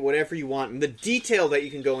create whatever you want. And the detail that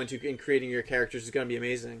you can go into in creating your characters is going to be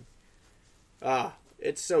amazing.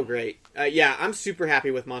 It's so great. Yeah, I'm super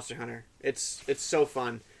happy with Monster Hunter. It's so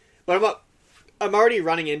fun. But I'm already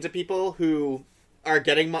running into people who are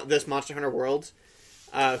getting this Monster Hunter world,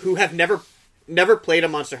 who have never played a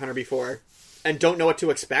Monster Hunter before and don't know what to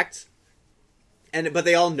expect. But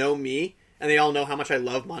they all know me, and they all know how much I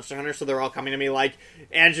love Monster Hunter, so they're all coming to me like,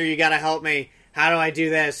 Andrew, you gotta help me. How do I do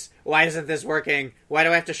this? Why isn't this working? Why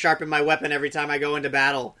do I have to sharpen my weapon every time I go into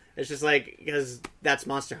battle? It's just like, because that's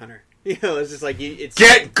Monster Hunter. You know, it's just like, it's...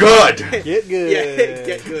 Get good! Get good! Yeah,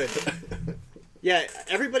 get good. Yeah,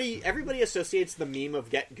 everybody associates the meme of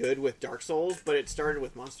get good with Dark Souls, but it started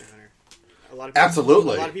with Monster Hunter.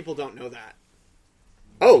 Absolutely. A lot of people don't know that.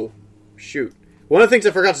 Oh, shoot. One of the things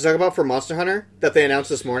I forgot to talk about for Monster Hunter that they announced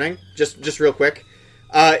this morning, just real quick,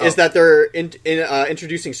 is that they're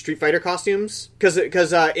introducing Street Fighter costumes. Because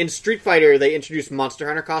in Street Fighter, they introduced Monster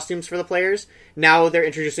Hunter costumes for the players. Now they're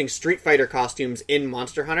introducing Street Fighter costumes in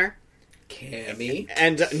Monster Hunter. Cammy?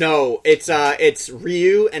 And no, it's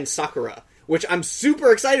Ryu and Sakura, which I'm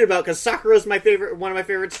super excited about because Sakura is one of my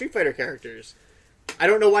favorite Street Fighter characters. I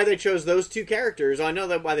don't know why they chose those two characters. I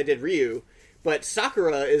know why they did Ryu, but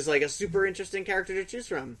Sakura is like a super interesting character to choose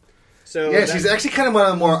from. So yeah, she's actually kind of one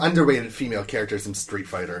of the more underrated female characters in Street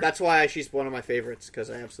Fighter. That's why she's one of my favorites, because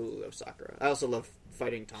I absolutely love Sakura. I also love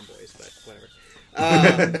fighting tomboys, but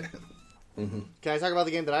whatever. Can I talk about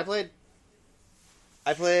the game that I played?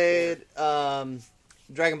 I played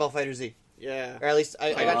Dragon Ball Fighter Z. Yeah. Or at least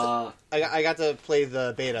I got to play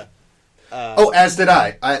the beta. As did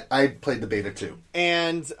I. I played the beta too.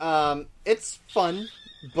 And it's fun,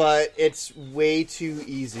 but it's way too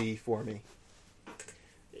easy for me.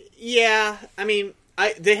 Yeah, I mean,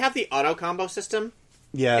 they have the auto combo system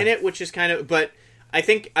in it, which is kind of... But I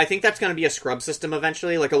think that's going to be a scrub system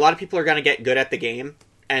eventually. Like, a lot of people are going to get good at the game,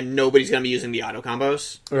 and nobody's going to be using the auto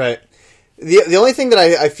combos. Right. The only thing that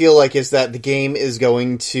I feel like is that the game is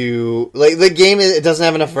going to... Like, the game, it doesn't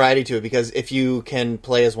have enough variety to it, because if you can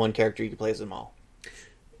play as one character, you can play as them all.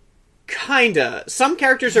 Kinda. Some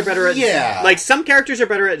characters are better at... Yeah. Like, some characters are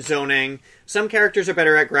better at zoning. Some characters are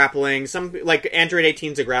better at grappling. Some, like, Android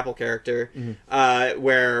 18's a grapple character,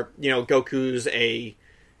 where, Goku's a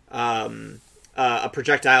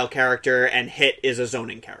projectile character, and Hit is a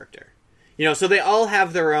zoning character. So they all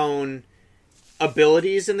have their own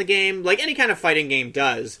abilities in the game, like any kind of fighting game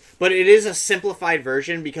does, but it is a simplified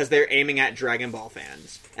version because they're aiming at Dragon Ball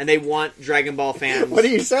fans, and they want Dragon Ball fans... What are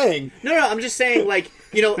you saying? No, I'm just saying, like,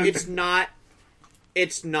 it's not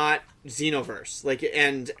Xenoverse, like,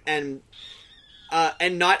 and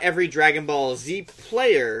not every Dragon Ball Z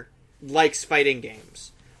player likes fighting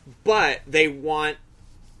games, but they want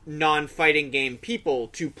non-fighting game people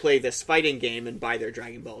to play this fighting game and buy their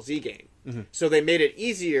Dragon Ball Z game. Mm-hmm. So they made it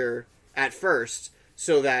easier at first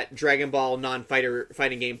so that Dragon Ball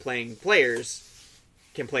non-fighting game playing players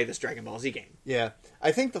can play this Dragon Ball Z game. Yeah.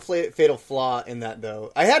 I think the fatal flaw in that,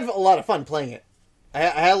 though... I had a lot of fun playing it. I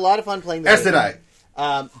had a lot of fun playing the As did I.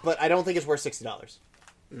 But I don't think it's worth $60.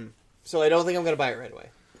 So I don't think I'm going to buy it right away.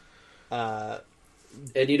 And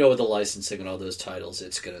with the licensing and all those titles,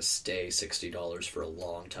 it's going to stay $60 for a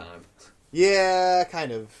long time. Yeah,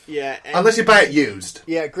 kind of. Yeah, unless you buy it used.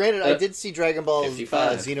 Yeah, granted, I did see Dragon Ball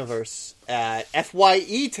Xenoverse at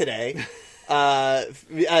FYE today.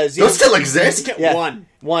 Those still exist? Yeah,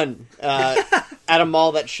 one. At a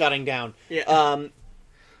mall that's shutting down. Yeah.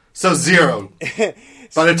 So 0.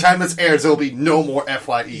 By the time this airs, there will be no more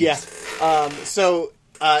FYEs. Yeah.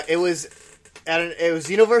 It was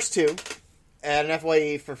Xenoverse 2 at an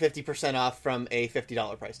FYE for 50% off from a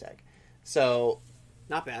 $50 price tag. So...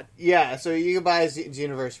 Not bad. Yeah, so you can buy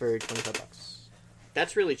Xenoverse for $25.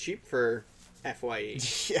 That's really cheap for FYE.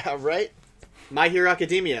 Yeah, right? My Hero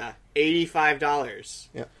Academia, $85.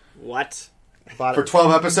 Yep. What? For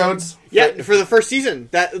 12 episodes? Yeah, for the first season.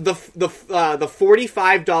 The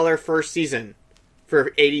 $45 first season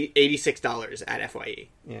for $86 at FYE.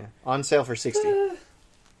 Yeah, on sale for $60.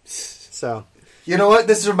 So, you know what?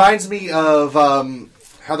 This reminds me of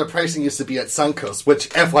how the pricing used to be at Suncoast, which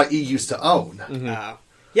FYE used to own. Mm-hmm.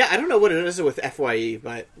 Yeah, I don't know what it is with FYE,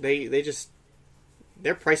 but they just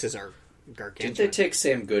their prices are gargantuan. Didn't they take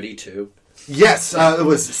Sam Goody too? Yes, it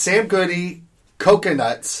was Sam Goody,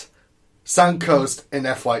 Coconuts, Suncoast, and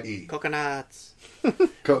FYE. Coconuts.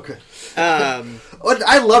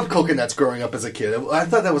 I loved Coconuts growing up as a kid. I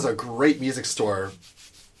thought that was a great music store.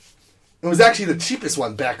 It was actually the cheapest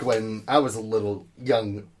one back when I was a little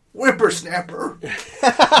young whippersnapper.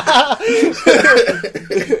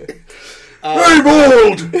 Very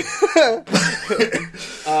bold!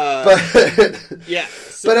 Yeah.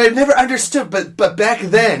 But I never understood. But back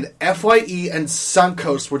then, FYE and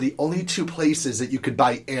Suncoast were the only two places that you could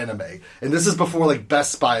buy anime. And this is before like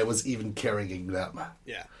Best Buy was even carrying them.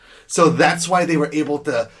 Yeah. So that's why they were able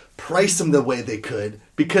to price them the way they could,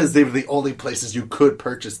 because they were the only places you could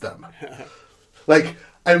purchase them. Like,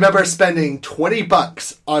 I remember spending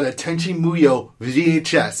 $20 on a Tenchi Muyo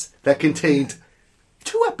VHS that contained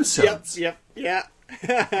 2 episodes. Yep. Yeah.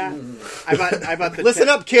 I bought the listen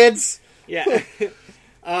up, kids. Yeah.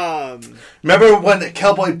 Remember when the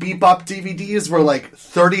Cowboy Bebop DVDs were like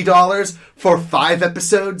 $30 for 5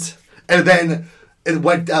 episodes? And then it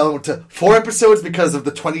went down to 4 episodes because of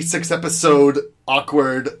the 26-episode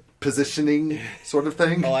awkward positioning sort of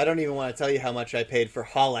thing. Oh, I don't even want to tell you how much I paid for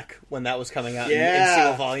Holic when that was coming out in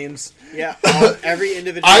single volumes. Yeah, every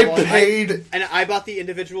individual volume. I bought the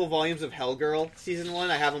individual volumes of Hellgirl Season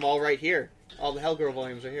 1. I have them all right here. All the Hellgirl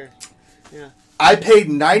volumes are here. Yeah. I paid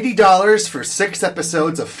 $90 for 6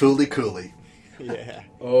 episodes of Fooly Cooly. Yeah.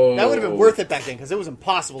 Oh. That would have been worth it back then, because it was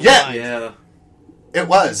impossible to find. Yeah. It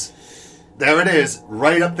was. There it is.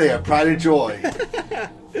 Right up there. Pride and Joy.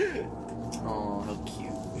 Oh, how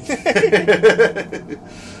cute.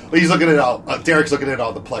 Well, he's looking at all. Derek's looking at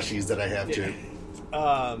all the plushies that I have, too.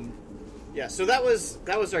 Yeah, so that was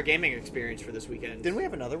our gaming experience for this weekend. Didn't we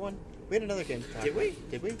have another one? We had another game. Did we?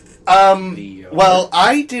 Well,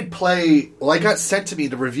 I did play. Well, I got sent to me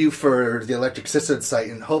the review for the Electric Sisters site,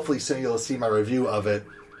 and hopefully soon you'll see my review of it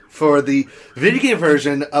for the video game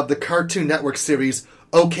version of the Cartoon Network series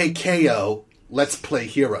OKKO Let's Play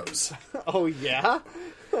Heroes. Oh, yeah?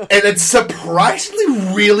 And it's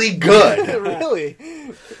surprisingly really good. Really?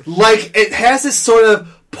 Like, it has this sort of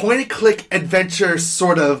point-and-click adventure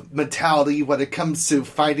sort of mentality when it comes to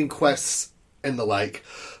finding quests and the like.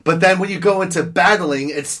 But then when you go into battling,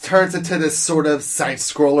 it turns into this sort of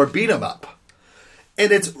side-scroller beat-em-up.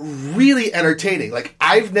 And it's really entertaining. Like,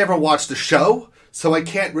 I've never watched the show, so I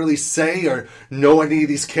can't really say or know any of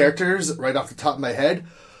these characters right off the top of my head.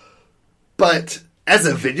 But as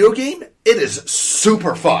a video game, it is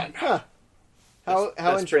super fun. Huh. How That's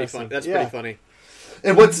pretty interesting. fun. That's Yeah. pretty funny.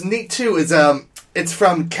 And what's neat too is it's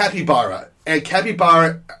from Capybara, and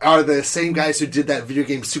Capybara are the same guys who did that video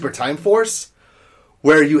game Super Time Force,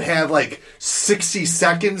 where you have like 60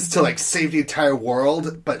 seconds to like save the entire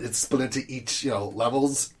world, but it's split into each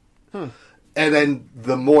levels. And then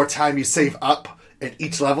the more time you save up at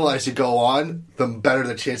each level as you go on, the better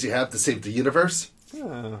the chance you have to save the universe.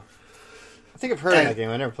 Oh. I think I've heard of that game.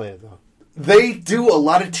 I never played it though. They do a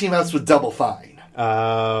lot of team ups with Double Fine.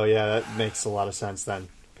 Oh, yeah, that makes a lot of sense then.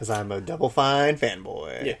 Because I'm a Double Fine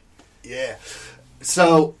fanboy. Yeah. Yeah.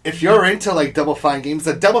 So, if you're into, like, Double Fine games,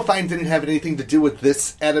 the Double Fine didn't have anything to do with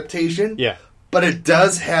this adaptation. Yeah. But it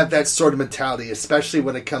does have that sort of mentality, especially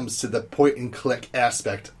when it comes to the point-and-click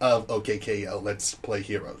aspect of OKKO, Let's Play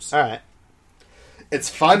Heroes. All right. It's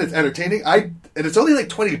fun, it's entertaining, and it's only like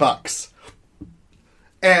 $20.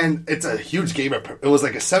 And it's a huge game. It was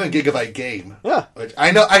like a 7 gigabyte game. Yeah. Which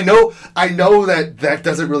I know that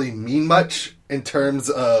doesn't really mean much in terms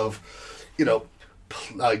of,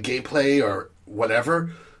 gameplay or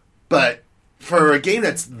whatever. But for a game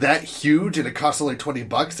that's that huge and it costs only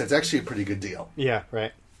 $20, that's actually a pretty good deal. Yeah,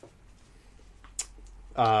 right.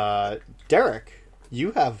 Derek,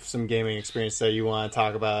 you have some gaming experience that you want to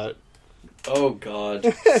talk about. Oh,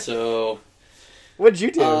 God. So... What did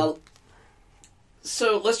you do?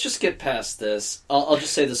 So let's just get past this. I'll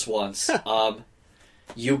just say this once.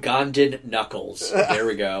 Ugandan Knuckles. There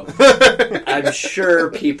we go. I'm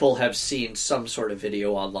sure people have seen some sort of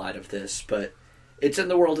video online of this, but it's in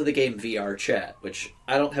the world of the game VR Chat, which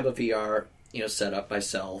I don't have a VR, set up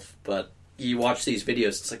myself, but you watch these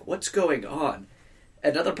videos, it's like, what's going on?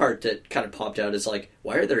 Another part that kind of popped out is like,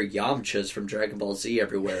 why are there Yamchas from Dragon Ball Z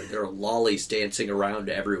everywhere? There are lollies dancing around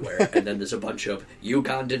everywhere, and then there's a bunch of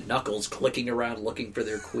Ugandan Knuckles clicking around looking for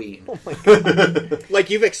their queen. Oh my God. Like,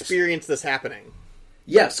 you've experienced this happening.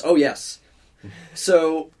 Yes, oh yes.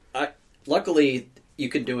 So, luckily, you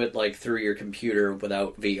can do it like through your computer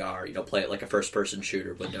without VR. Play it like a first-person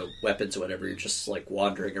shooter with no weapons or whatever. You're just like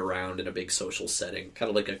wandering around in a big social setting, kind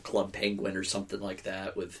of like a Club Penguin or something like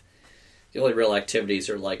that with... The only real activities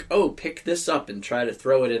are like, oh, pick this up and try to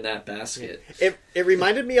throw it in that basket. It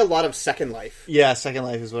reminded me a lot of Second Life. Yeah, Second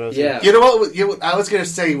Life is what I was Yeah. You know what I was going to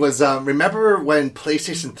say was, remember when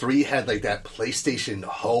PlayStation 3 had like that PlayStation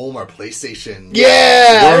Home or PlayStation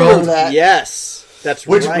I remember World? that. Yes. That's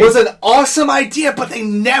Which right. was an awesome idea, but they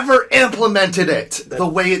never implemented it the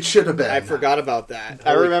way it should have been. I forgot about that.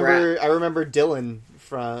 I Holy remember crap. Dylan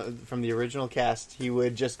from the original cast. He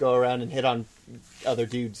would just go around and hit on other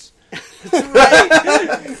dudes.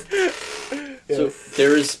 So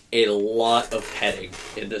there's a lot of petting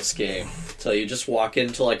in this game. So you just walk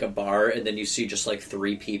into like a bar and then you see just like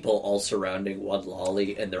 3 people all surrounding one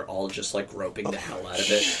lolly and they're all just like roping the hell out of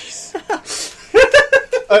it.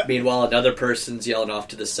 Meanwhile, another person's yelling off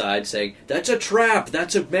to the side saying, "That's a trap!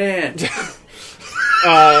 That's a man!"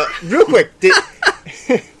 Real quick, did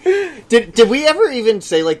we ever even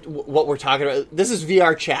say like what we're talking about? This is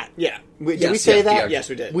VR Chat. Yeah. Did we Yes, say yeah, that? VR. Yes,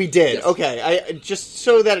 we did. We did. Yes. Okay. Just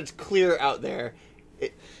so that it's clear out there.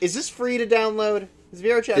 Is this free to download? Is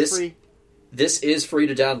VR Chat free? This is free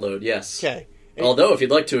to download, yes. Okay. Although, if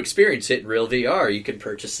you'd like to experience it in real VR, you can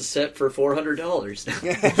purchase a set for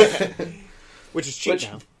 $400. Which is cheap Which-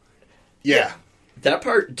 now. Yeah. That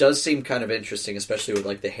part does seem kind of interesting, especially with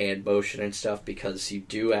like the hand motion and stuff, because you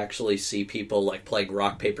do actually see people like playing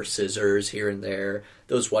rock, paper, scissors here and there.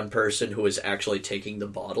 There was one person who was actually taking the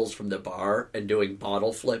bottles from the bar and doing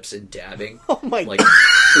bottle flips and dabbing. Oh my like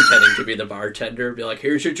pretending to be the bartender, be like,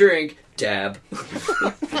 "Here's your drink," dab.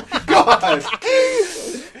 God.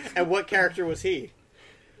 And what character was he?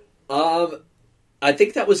 I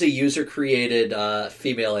think that was a user-created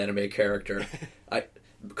female anime character.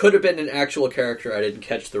 Could have been an actual character. I didn't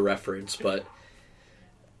catch the reference, but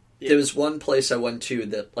there was one place I went to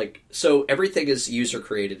that, like, so everything is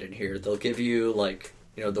user-created in here. They'll give you, like,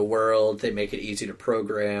 the world. They make it easy to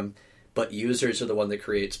program, but users are the one that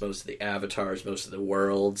creates most of the avatars, most of the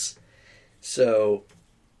worlds. So,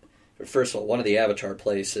 first of all, one of the avatar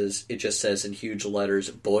places, it just says in huge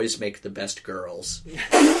letters, "Boys make the best girls."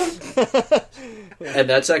 And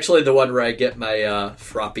that's actually the one where I get my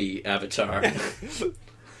Froppy avatar.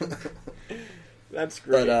 That's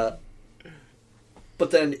great. But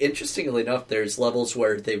then, interestingly enough, there's levels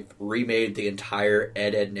where they've remade the entire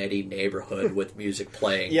Ed, Edd n Eddy neighborhood with music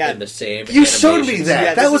playing Yeah. in the same You showed me animations. that.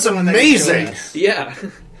 Yeah, that this was is the one that you showed amazing. us. Yeah.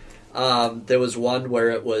 There was one where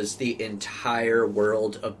it was the entire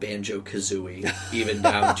world of Banjo-Kazooie, even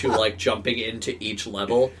down to, like, jumping into each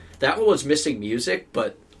level. That one was missing music,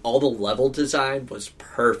 but all the level design was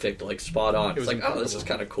perfect, like, spot on. It's like, incredible. Oh, this is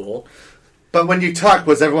kind of cool. But when you talked,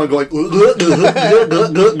 was everyone going...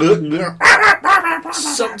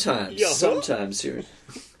 Sometimes.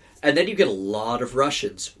 And then you get a lot of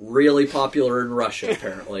Russians. Really popular in Russia,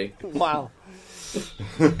 apparently. Wow.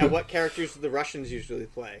 And what characters do the Russians usually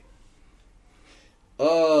play?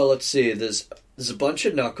 Oh, let's see. There's a bunch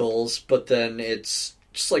of Knuckles, but then it's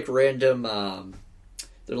just like random...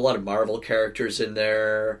 there's a lot of Marvel characters in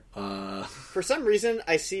there. For some reason,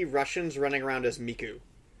 I see Russians running around as Miku.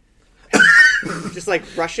 Just like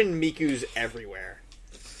Russian Mikus everywhere.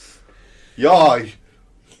 Yeah,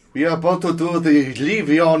 we are about to do the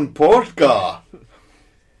Livion Portka.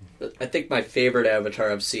 I think my favorite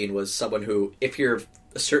avatar I've seen was someone who, if you're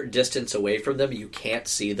a certain distance away from them, you can't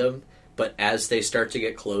see them, but as they start to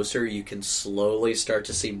get closer, you can slowly start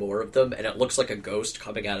to see more of them, and it looks like a ghost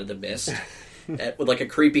coming out of the mist. With like a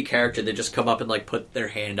creepy character, they just come up and like put their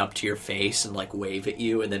hand up to your face and like wave at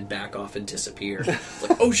you and then back off and disappear. It's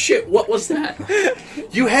like, oh shit, what was that?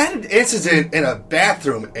 You had an incident in a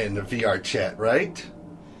bathroom in the VR chat, right?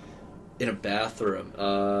 In a bathroom.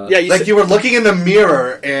 Yeah, you were looking in the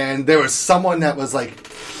mirror and there was someone that was like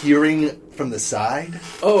peering from the side.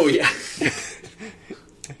 Oh yeah.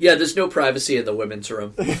 Yeah, there's no privacy in the women's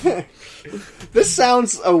room. This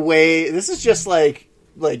sounds This is just like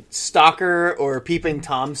Stalker or Peeping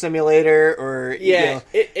Tom Simulator or... Yeah,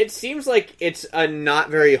 it seems like it's a not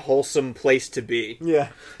very wholesome place to be. Yeah.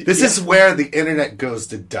 This is where the internet goes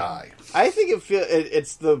to die. I think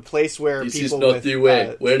it's the place where this people is not the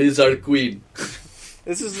way. Where is our queen?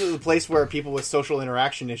 This is the place where people with social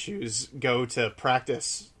interaction issues go to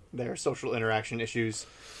practice their social interaction issues.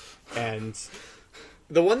 And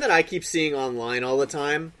the one that I keep seeing online all the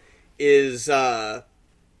time is...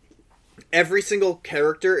 every single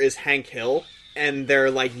character is Hank Hill, and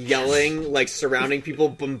they're, like, yelling, like, surrounding people,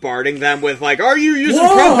 bombarding them with, like, are you using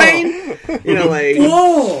propane? You know, like...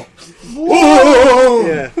 Whoa! Whoa!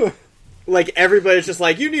 Yeah. Like, everybody's just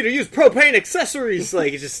like, you need to use propane accessories!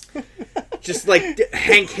 Like, just like,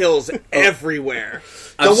 Hank Hill's everywhere.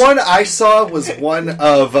 The one I saw was one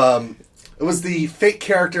of, it was the fake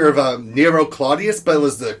character of Nero Claudius, but it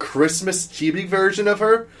was the Christmas chibi version of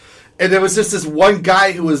her. And there was just this one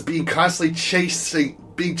guy who was being constantly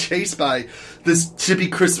being chased by this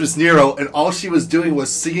chibi Christmas Nero, and all she was doing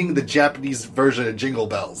was singing the Japanese version of Jingle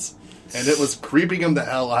Bells. And it was creeping him the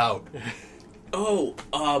hell out. Oh,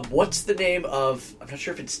 what's the name of... I'm not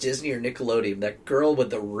sure if it's Disney or Nickelodeon. That girl with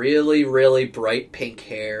the really, really bright pink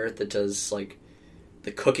hair that does, like,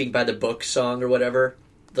 the Cooking by the Book song or whatever.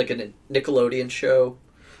 Like a Nickelodeon show.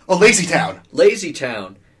 Oh, Lazy Town. Lazy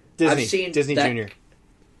Town. Disney. I've seen Disney Junior.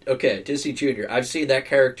 Okay, Disney Junior. I've seen that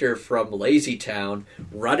character from Lazy Town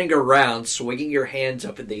running around, swinging your hands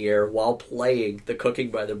up in the air while playing the Cooking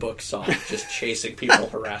by the Book song, just chasing people,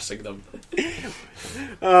 harassing them.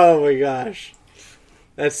 Oh my gosh.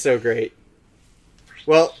 That's so great.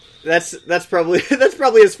 Well, that's probably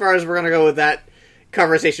as far as we're going to go with that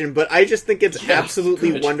conversation, but I just think it's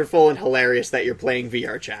absolutely wonderful and hilarious that you're playing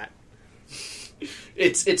VR chat.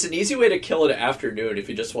 It's an easy way to kill an afternoon if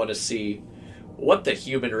you just want to see what the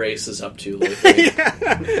human race is up to lately. Yeah.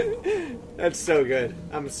 That's so good.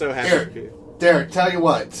 I'm so happy for you. Derek, tell you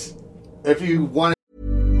what. If you want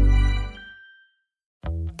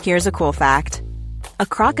Here's a cool fact. A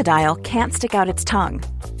crocodile can't stick out its tongue.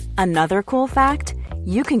 Another cool fact,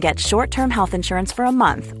 you can get short-term health insurance for a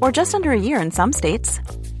month or just under a year in some states.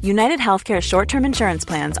 United Healthcare short-term insurance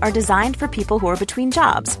plans are designed for people who are between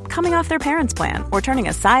jobs, coming off their parents' plan, or turning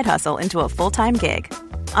a side hustle into a full-time gig.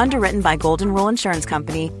 Underwritten by Golden Rule Insurance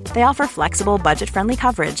Company, they offer flexible, budget-friendly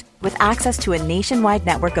coverage with access to a nationwide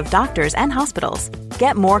network of doctors and hospitals.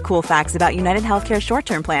 Get more cool facts about United Healthcare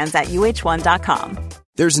short-term plans at uh1.com.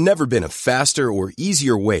 There's never been a faster or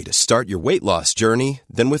easier way to start your weight loss journey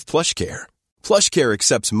than with PlushCare. PlushCare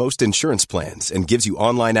accepts most insurance plans and gives you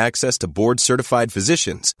online access to board-certified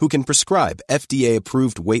physicians who can prescribe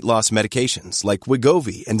FDA-approved weight loss medications like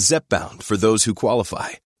Wegovy and Zepbound for those who qualify.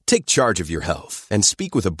 Take charge of your health and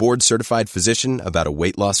speak with a board-certified physician about a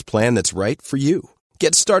weight loss plan that's right for you.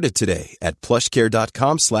 Get started today at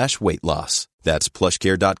plushcare.com/weight loss. That's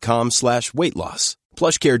plushcare.com/weight loss.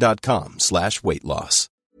 plushcare.com/weight loss.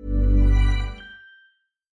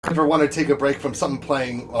 ever want to take a break from something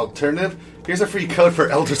playing alternative, here's a free code for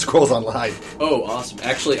Elder Scrolls Online. Oh, awesome.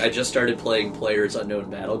 Actually, I just started playing Players Unknown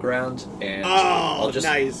Battleground, and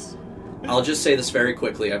nice. I'll just say this very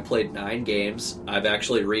quickly. I've played 9 games. I've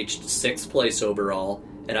actually reached 6th place overall,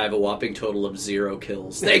 and I have a whopping total of 0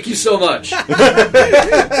 kills. Thank you so much.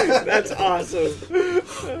 That's awesome.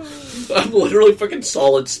 I'm literally fucking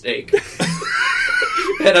Solid Snake.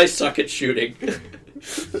 And I suck at shooting.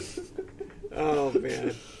 Oh,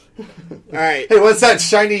 man. All right. Hey, what's that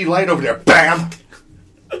shiny light over there? Bam!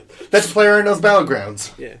 That's PlayerUnknown's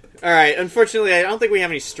Battlegrounds. Yeah. All right. Unfortunately, I don't think we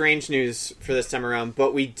have any strange news for this time around,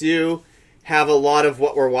 but we do have a lot of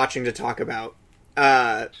what we're watching to talk about.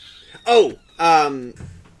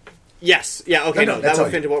 Yes. Yeah, okay, no that will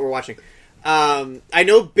fit into what we're watching. I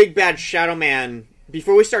know Big Bad Shadow Man,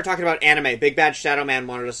 before we start talking about anime, Big Bad Shadow Man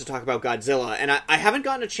wanted us to talk about Godzilla, and I haven't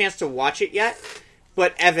gotten a chance to watch it yet,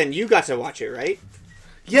 but Evan, you got to watch it, right?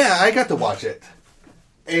 Yeah, I got to watch it.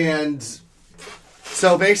 And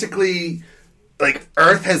so basically, like,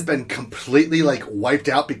 Earth has been completely, like, wiped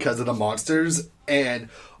out because of the monsters, and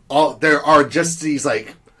there are just these,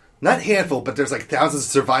 like, not handful, but there's, like, thousands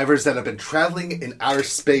of survivors that have been traveling in outer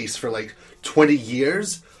space for, like, 20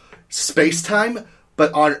 years, space-time,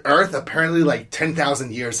 but on Earth, apparently, like,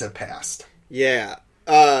 10,000 years have passed. Yeah.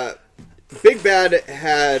 Big Bad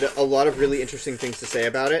had a lot of really interesting things to say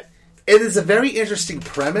about it. It is a very interesting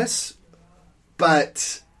premise,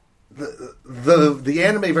 but the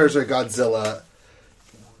anime version of Godzilla,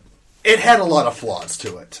 it had a lot of flaws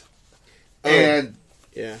to it. Oh, and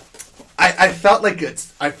yeah. I felt like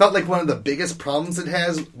one of the biggest problems it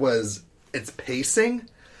has was its pacing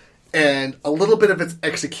and a little bit of its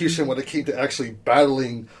execution when it came to actually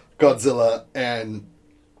battling Godzilla and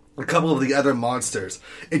a couple of the other monsters.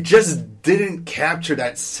 It just didn't capture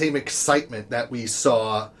that same excitement that we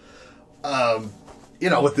saw,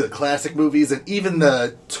 with the classic movies and even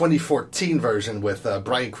the 2014 version with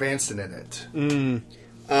Bryan Cranston in it.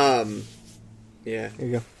 Yeah, there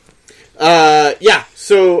you go.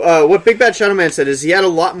 So what Big Bad Shadow Man said is he had a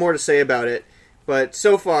lot more to say about it, but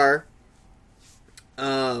so far,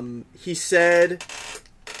 he said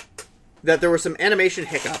that there were some animation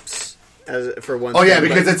hiccups, for one thing. Oh yeah,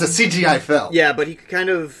 because it's a CGI film. Yeah, but he could kind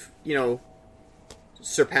of,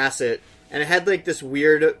 surpass it, and it had like this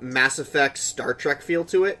weird Mass Effect Star Trek feel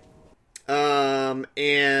to it.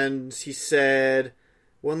 And he said,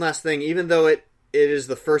 one last thing, even though it is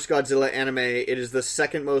the first Godzilla anime, it is the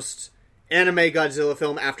second most anime Godzilla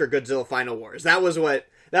film after Godzilla Final Wars. That was what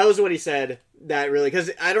he said. That really,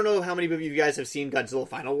 because I don't know how many of you guys have seen Godzilla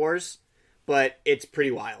Final Wars, but it's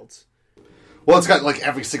pretty wild. Well, it's got like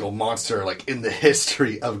every single monster like in the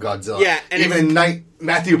history of Godzilla. Yeah, and even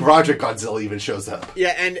Matthew Broderick Godzilla even shows up. Yeah,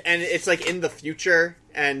 and it's like in the future,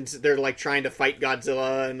 and they're like trying to fight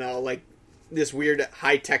Godzilla and all like this weird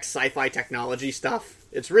high tech sci-fi technology stuff.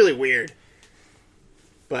 It's really weird.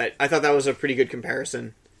 But I thought that was a pretty good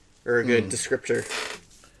comparison, or a good descriptor.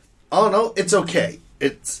 Oh no, it's okay.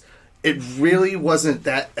 It really wasn't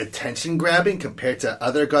that attention grabbing compared to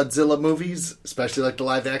other Godzilla movies, especially like the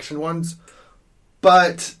live action ones.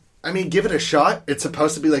 But I mean, give it a shot. It's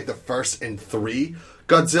supposed to be like the first in 3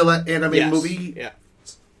 Godzilla anime movie. Yeah.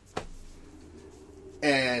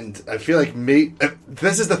 And I feel like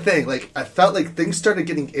this is the thing. Like, I felt like things started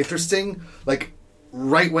getting interesting, like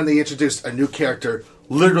right when they introduced a new character,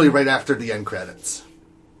 literally right after the end credits.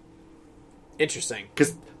 Interesting.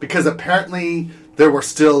 Because apparently there were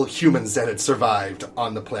still humans that had survived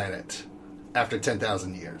on the planet after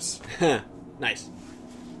 10,000 years. Nice.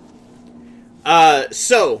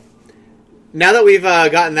 So, now that we've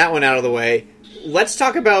gotten that one out of the way, let's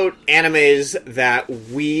talk about animes that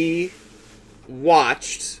we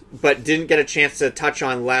watched but didn't get a chance to touch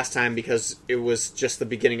on last time because it was just the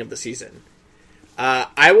beginning of the season.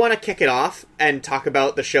 I want to kick it off and talk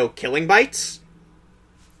about the show Killing Bites,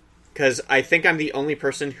 because I think I'm the only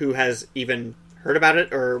person who has even heard about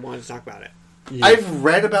it or wanted to talk about it. Yeah. I've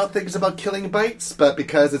read about things about Killing Bites, but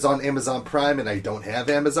because it's on Amazon Prime and I don't have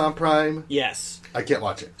Amazon Prime, yes, I can't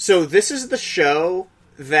watch it. So this is the show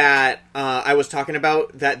that I was talking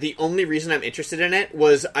about, that the only reason I'm interested in it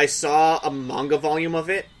was I saw a manga volume of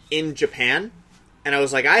it in Japan, and I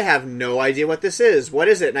was like, I have no idea what this is. What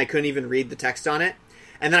is it? And I couldn't even read the text on it.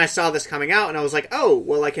 And then I saw this coming out, and I was like, oh,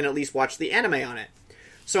 well, I can at least watch the anime on it.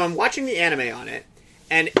 So I'm watching the anime on it,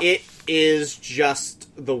 and it is just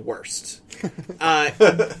the worst.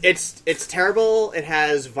 It's terrible. It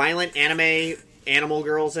has violent anime animal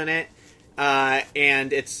girls in it.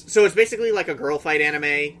 And it's basically like a girl fight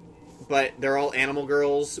anime, but they're all animal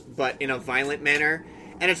girls, but in a violent manner.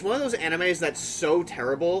 And it's one of those animes that's so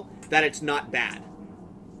terrible that it's not bad.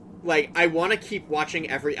 Like, I want to keep watching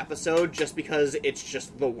every episode just because it's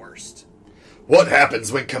just the worst. What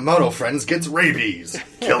happens when Komodo Friends gets rabies?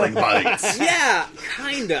 Killing Bites. Yeah,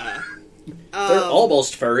 kinda. They're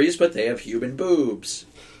almost furries, but they have human boobs.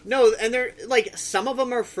 No, and they're, like, some of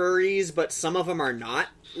them are furries, but some of them are not.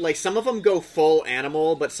 Like, some of them go full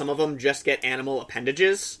animal, but some of them just get animal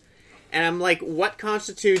appendages. And I'm like, what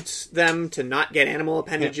constitutes them to not get animal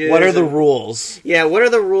appendages? What are the rules? Yeah, what are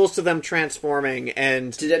the rules to them transforming?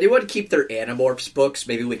 And did anyone keep their Animorphs books?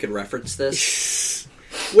 Maybe we could reference this.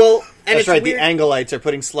 Well, and that's right. Weird. The Angolites are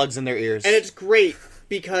putting slugs in their ears, and it's great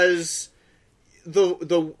because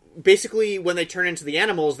the basically when they turn into the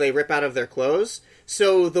animals, they rip out of their clothes.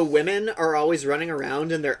 So the women are always running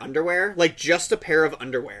around in their underwear, like just a pair of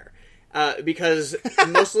underwear, because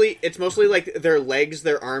it's mostly like their legs,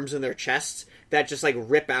 their arms, and their chests that just like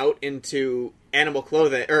rip out into animal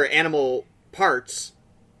clothing or animal parts.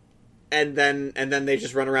 And then they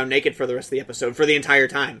just run around naked for the rest of the episode, for the entire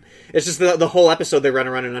time. It's just the whole episode they run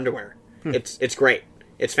around in underwear. It's great.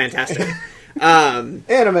 It's fantastic.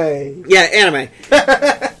 Anime. Yeah, anime.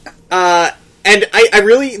 And I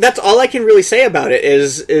really, that's all I can really say about it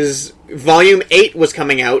is Volume 8 was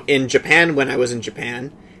coming out in Japan when I was in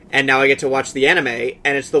Japan, and now I get to watch the anime,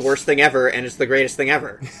 and it's the worst thing ever, and it's the greatest thing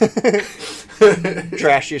ever.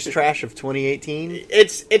 Trashiest trash of 2018.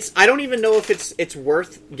 It's I don't even know if it's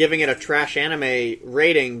worth giving it a trash anime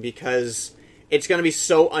rating because it's going to be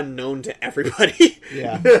so unknown to everybody.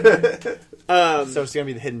 Yeah. So it's going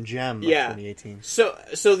to be the hidden gem of 2018. So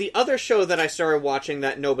the other show that I started watching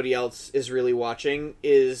that nobody else is really watching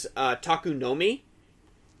is Takunomi,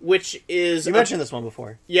 which is... You mentioned this one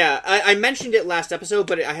before. Yeah, I mentioned it last episode,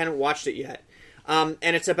 but I hadn't watched it yet. And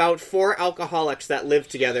it's about 4 alcoholics that live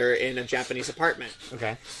together in a Japanese apartment.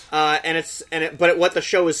 Okay. But what the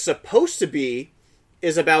show is supposed to be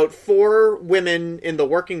is about 4 women in the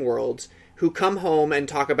working world who come home and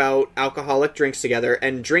talk about alcoholic drinks together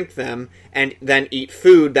and drink them and then eat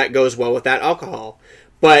food that goes well with that alcohol.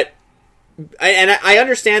 But I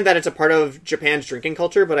understand that it's a part of Japan's drinking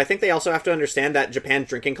culture, but I think they also have to understand that Japan's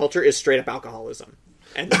drinking culture is straight up alcoholism.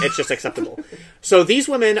 And it's just acceptable. So these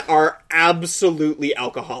women are absolutely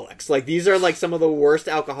alcoholics. Like, these are like some of the worst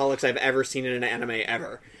alcoholics I've ever seen in an anime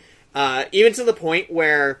ever. Even to the point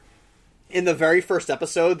where in the very first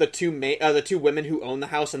episode, the two women who own the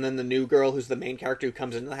house and then the new girl who's the main character who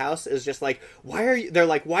comes into the house is just like, why are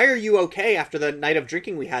you okay after the night of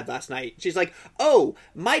drinking we had last night? She's like, oh,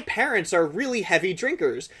 my parents are really heavy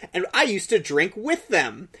drinkers and I used to drink with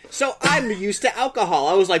them. So I'm used to alcohol.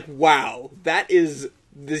 I was like, wow, that is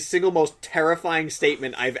the single most terrifying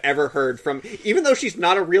statement I've ever heard from, even though she's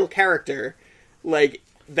not a real character, like,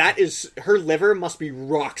 that is, her liver must be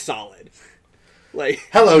rock solid. Like,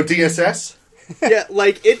 hello, DSS. Yeah,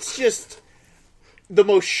 like, it's just the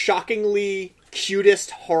most shockingly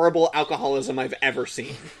cutest, horrible alcoholism I've ever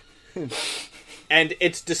seen. And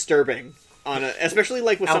it's disturbing. Especially,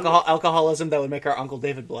 like, with alcoholism that would make our Uncle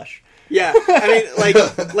David blush. Yeah,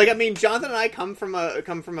 I mean, Jonathan and I come from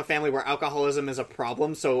a family where alcoholism is a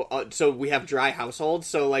problem, so we have dry households,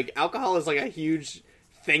 so, like, alcohol is, like, a huge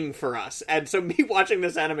thing for us. And so me watching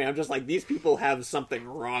this anime, I'm just like, these people have something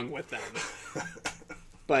wrong with them.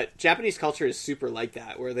 But Japanese culture is super like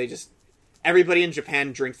that, where they just, everybody in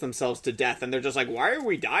Japan drinks themselves to death, and they're just like, why are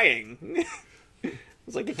we dying?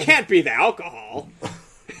 It's like, it can't be the alcohol.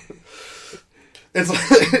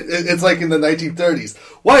 It's like in the 1930s.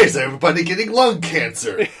 Why is everybody getting lung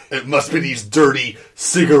cancer? It must be these dirty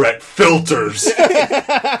cigarette filters.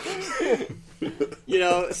 You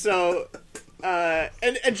know, so...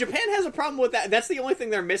 and Japan has a problem with that. That's the only thing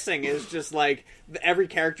they're missing is just, like, every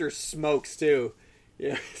character smokes, too.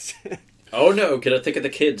 Yeah. Oh, no. Gotta think of the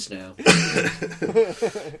kids now.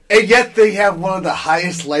 And yet they have one of the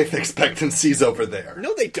highest life expectancies over there.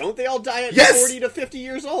 No, they don't. They all die at 40 to 50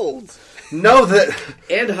 years old. No, that...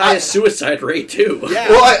 And highest suicide rate, too. Yeah.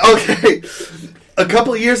 Well, okay. A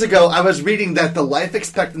couple of years ago, I was reading that the life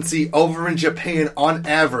expectancy over in Japan, on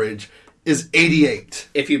average, is 88.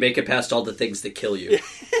 If you make it past all the things that kill you.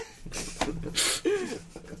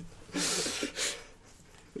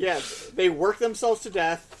 Yeah, they work themselves to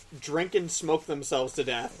death, drink and smoke themselves to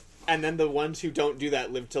death, and then the ones who don't do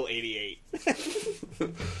that live till 88.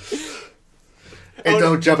 And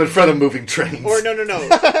don't jump in front of moving trains. Or no. No,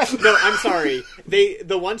 I'm sorry.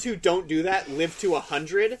 The ones who don't do that live to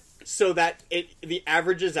 100, so that the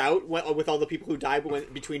averages out with all the people who die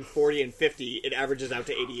between 40 and 50. It averages out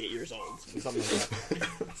to 88 years old. Something like that.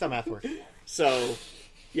 That's how math works. So,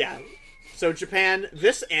 yeah. So Japan,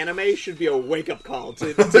 this anime should be a wake-up call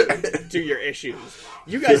to your issues.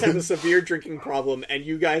 You guys have a severe drinking problem, and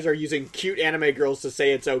you guys are using cute anime girls to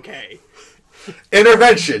say it's okay.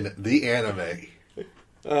 Intervention, the anime.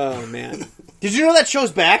 Oh, man. Did you know that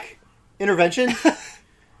show's back? Intervention?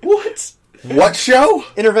 What? What show?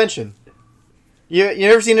 Intervention. You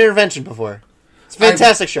never seen Intervention before? It's a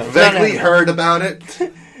fantastic show. It's vaguely heard about it.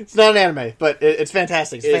 It's not an anime, but it's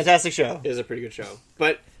fantastic. It's a fantastic show. It is a pretty good show.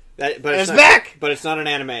 But it's back! But it's not an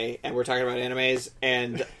anime, and we're talking about animes,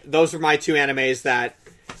 and those are my two animes that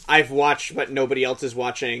I've watched but nobody else is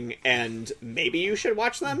watching, and maybe you should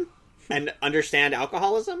watch them and understand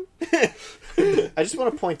alcoholism. I just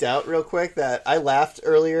want to point out real quick that I laughed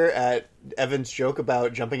earlier at Evan's joke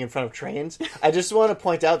about jumping in front of trains. I just want to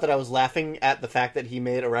point out that I was laughing at the fact that he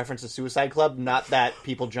made a reference to Suicide Club, not that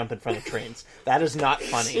people jump in front of trains. That is not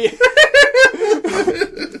funny.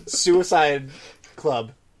 Suicide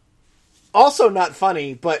Club. Also not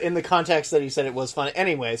funny, but in the context that he said it was funny.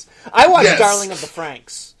 Anyways, I watched Darling of the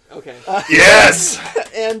Franxx. Okay. Yes!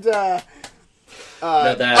 And,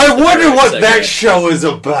 I wonder what that show is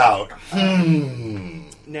about.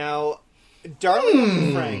 Now, Darling of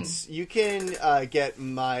the Franxx, you can get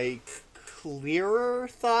my clearer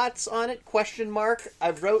thoughts on it, ?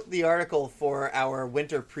 I wrote the article for our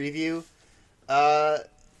winter preview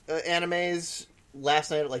animes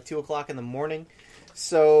last night at like 2 o'clock in the morning.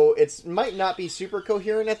 So it might not be super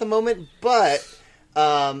coherent at the moment, but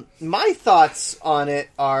my thoughts on it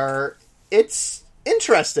are it's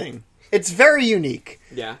interesting. It's very unique.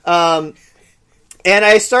 Yeah. And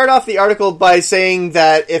I start off the article by saying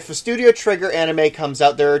that if a Studio Trigger anime comes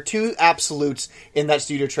out, there are two absolutes in that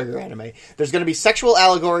Studio Trigger anime. There's going to be sexual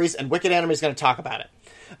allegories, and Wicked Anime is going to talk about it.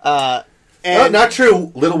 No, not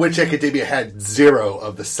true. Little Witch Academia had 0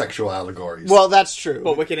 of the sexual allegories. Well, that's true.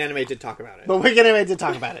 But Wicked Anime did talk about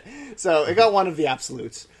it. So it got one of the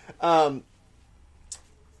absolutes.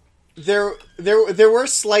 There were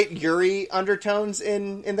slight Yuri undertones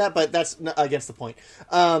in that, but that's against the point.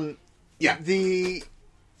 Yeah. The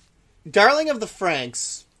Darling of the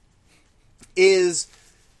Franxx is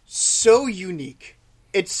so unique.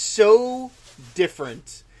 It's so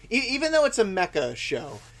different. Even though it's a mecha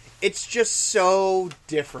show, it's just so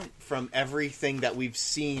different from everything that we've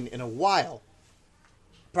seen in a while.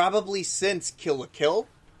 Probably since Kill la Kill.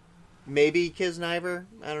 Maybe Kiznaiver.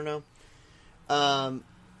 I don't know.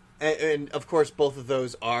 And of course, both of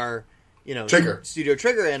those are, Trigger. Studio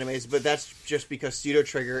Trigger animes, but that's just because Studio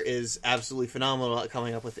Trigger is absolutely phenomenal at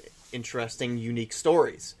coming up with interesting, unique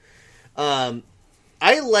stories.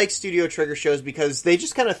 I like Studio Trigger shows because they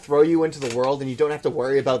just kind of throw you into the world and you don't have to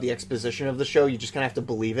worry about the exposition of the show. You just kind of have to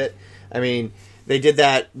believe it. I mean, they did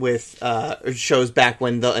that with shows back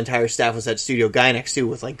when the entire staff was at Studio Gainax too,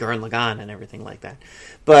 with like Gurren Lagann and everything like that.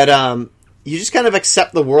 But you just kind of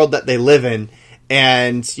accept the world that they live in,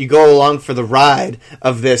 and you go along for the ride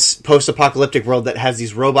of this post-apocalyptic world that has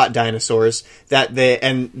these robot dinosaurs that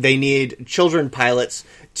they need children pilots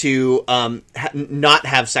to not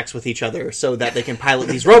have sex with each other so that they can pilot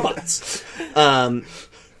these robots.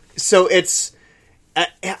 So it's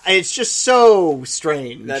just so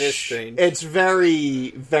strange. That is strange. It's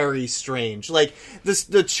very, very strange. Like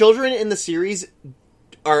the children in the series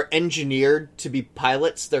are engineered to be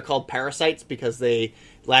pilots. They're called parasites because they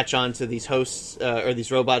latch on to these hosts or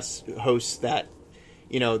these robots hosts that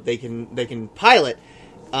they can pilot.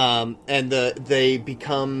 And they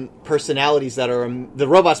become personalities that are the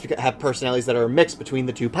robots have personalities that are a mix between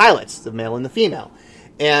the two pilots, the male and the female,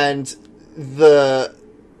 and the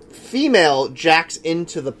female jacks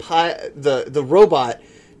into the robot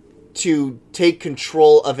to take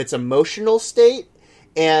control of its emotional state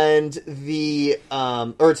and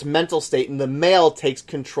or its mental state, and the male takes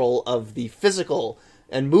control of the physical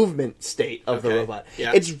and movement state of the robot.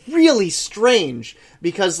 Yeah. It's really strange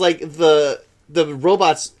because like the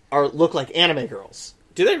robots look like anime girls.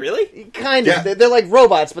 Do they really? Kind of. Yeah. They're like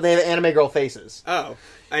robots, but they have anime girl faces. Oh.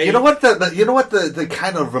 You know what the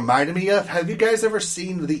kind of reminded me of? Have you guys ever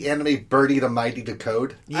seen the anime Birdie the Mighty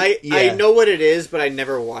Decode? I know what it is, but I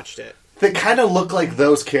never watched it. They kind of look like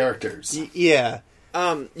those characters. Yeah.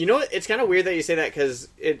 You know what? It's kind of weird that you say that because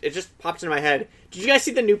it just popped into my head. Did you guys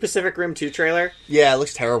see the new Pacific Rim 2 trailer? Yeah, it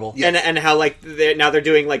looks terrible. Yeah. And how like now they're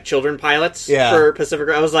doing like children pilots for Pacific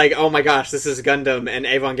Rim. I was like, oh my gosh, this is Gundam and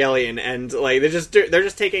Evangelion, and like they're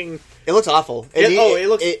just taking. It looks awful.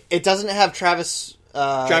 It doesn't have Travis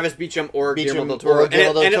Beecham or Guillermo del Toro, and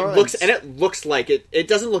it looks like it. It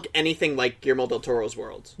doesn't look anything like Guillermo del Toro's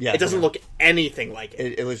world. Yeah, it doesn't look anything like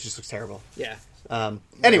it. It just looks terrible. Yeah.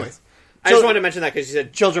 Anyways, I just wanted to mention that because you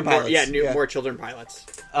said children pilots. More children pilots.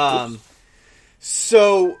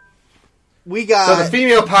 So we got. So the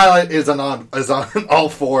female pilot is on all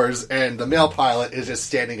fours, and the male pilot is just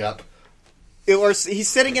standing up. He's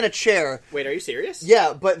sitting in a chair. Wait, are you serious?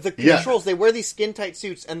 Yeah, but the controls, they wear these skin-tight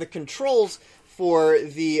suits, and the controls for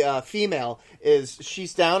the female is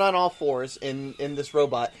she's down on all fours in this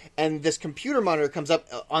robot, and this computer monitor comes up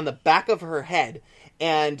on the back of her head,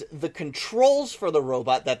 and the controls for the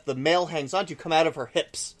robot that the male hangs onto come out of her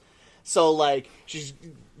hips. So, like,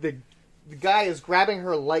 the guy is grabbing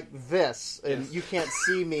her like this, and you can't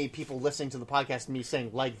see me, people listening to the podcast, me saying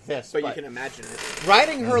like this. But you can imagine it.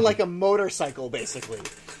 Riding her like a motorcycle, basically.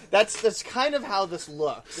 That's kind of how this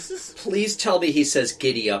looks. Please tell me he says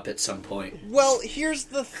giddy up at some point. Well, here's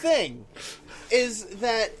the thing, is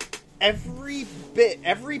that every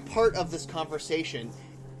part of this conversation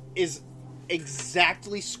is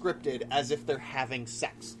exactly scripted as if they're having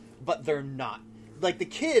sex, but they're not. Like, the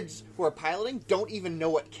kids who are piloting don't even know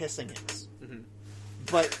what kissing is. Mm-hmm.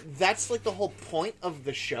 But that's, like, the whole point of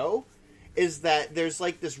the show, is that there's,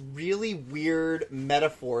 like, this really weird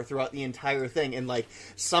metaphor throughout the entire thing. And, like,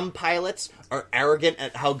 some pilots are arrogant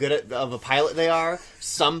at how good of a pilot they are.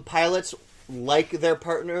 Some pilots like their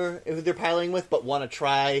partner who they're piloting with, but want to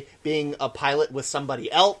try being a pilot with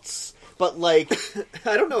somebody else. But, like,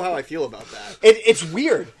 I don't know how I feel about that. It's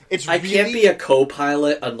weird. I can't be a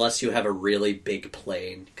co-pilot unless you have a really big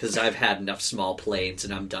plane, because I've had enough small planes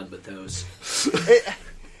and I'm done with those.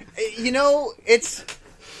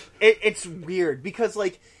 It's weird because,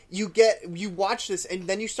 like, you watch this and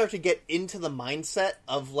then you start to get into the mindset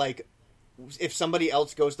of, like, if somebody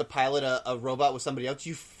else goes to pilot a robot with somebody else,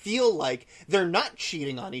 you feel like they're not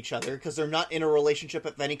cheating on each other because they're not in a relationship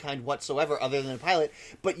of any kind whatsoever other than a pilot,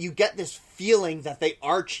 but you get this feeling that they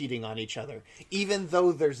are cheating on each other, even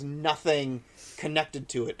though there's nothing connected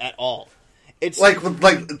to it at all. It's like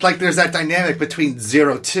there's that dynamic between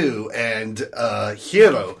 02 and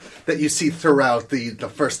Hiro that you see throughout the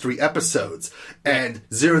first 3 episodes. And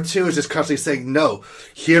 02 is just constantly saying, no,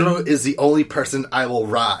 Hiro is the only person I will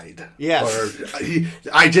ride. Yeah. Or,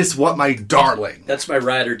 I just want my darling. That's my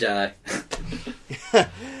ride or die.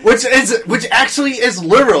 Which actually is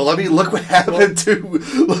literal. I mean, look what happened to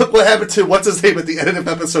what's his name at the end of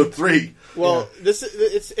episode 3. Well,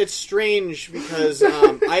 it's strange because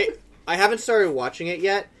I haven't started watching it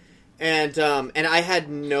yet, and I had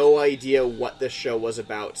no idea what this show was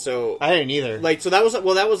about. So I didn't either. Like, so that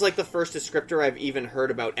was like the first descriptor I've even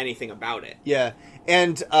heard about anything about it. Yeah,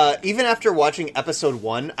 and even after watching episode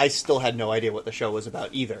 1, I still had no idea what the show was about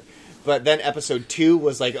either. But then episode 2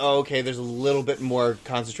 was like, oh, okay, there's a little bit more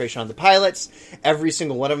concentration on the pilots. Every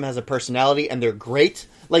single one of them has a personality, and they're great.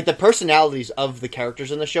 Like, the personalities of the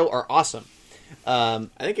characters in the show are awesome. I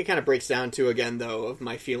think it kind of breaks down to, again, though, of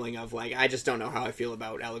my feeling of, like, I just don't know how I feel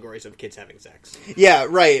about allegories of kids having sex. Yeah,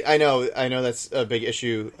 right. I know that's a big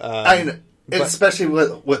issue. Especially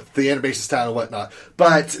with the animation style and whatnot.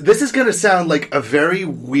 But this is going to sound like a very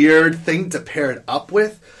weird thing to pair it up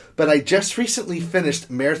with, but I just recently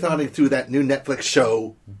finished marathoning through that new Netflix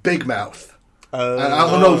show, Big Mouth. I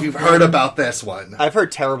don't know if you've heard about this one. I've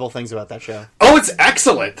heard terrible things about that show. Oh, it's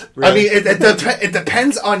excellent. Really? I mean, it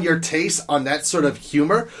depends on your taste on that sort of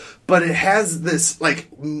humor, but it has this like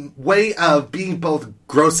way of being both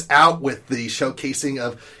gross out with the showcasing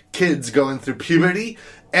of kids going through puberty,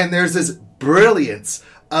 and there's this brilliance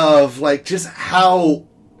of like just how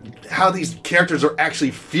these characters are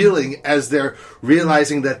actually feeling as they're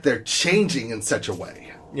realizing that they're changing in such a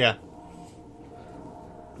way. Yeah.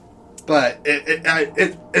 But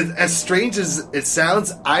it, as strange as it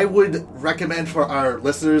sounds, I would recommend for our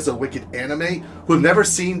listeners of Wicked Anime who have never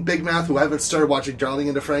seen Big Mouth, who haven't started watching Darling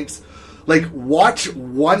in the Franxx, like, watch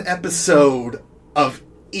one episode of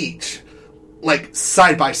each, like,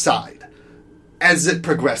 side by side, as it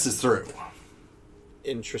progresses through.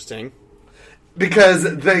 Interesting. Because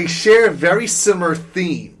they share very similar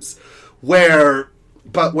themes, where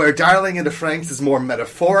Darling in the Franxx is more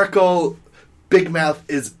metaphorical, Big Mouth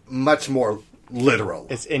is much more literal.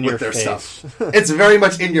 It's in your face. Stuff. It's very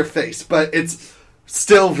much in your face, but it's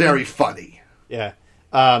still very funny. Yeah.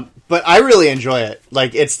 But I really enjoy it.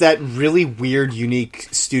 Like, it's that really weird, unique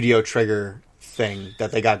Studio Trigger thing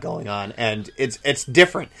that they got going on, and it's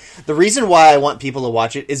different. The reason why I want people to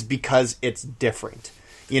watch it is because it's different.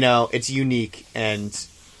 You know, it's unique, and,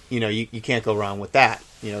 you know, you can't go wrong with that.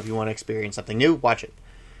 You know, if you want to experience something new, watch it.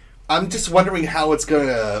 I'm just wondering how it's going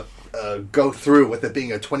to go through with it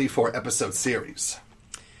being a 24-episode series.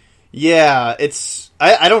 Yeah, it's...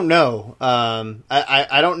 I don't know.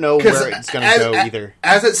 I don't know where it's going to go either.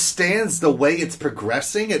 As it stands, the way it's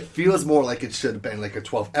progressing, it feels more like it should have been like a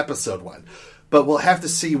 12-episode one. But we'll have to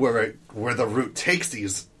see where the route takes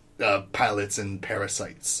these pilots and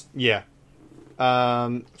parasites. Yeah.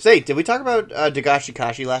 Say, did we talk about Dagashi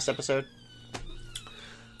Kashi last episode?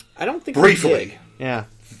 I don't think briefly. We did. Yeah.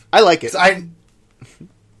 I like it.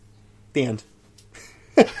 The end.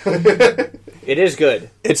 It is good.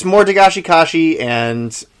 It's more Dagashi Kashi,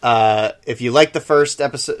 and if you like the first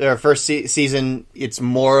episode or season, it's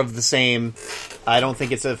more of the same. I don't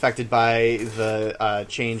think it's affected by the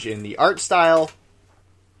change in the art style,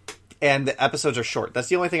 and the episodes are short. That's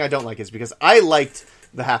the only thing I don't like, is because I liked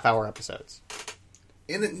the half-hour episodes.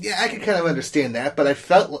 And yeah, I can kind of understand that, but I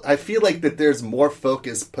feel like that there's more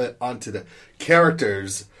focus put onto the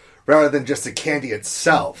characters rather than just the candy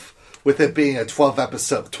itself, with it being a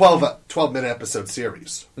 12-minute episode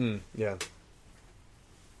series. Yeah.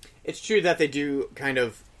 It's true that they do kind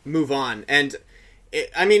of move on. And,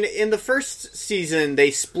 in the first season, they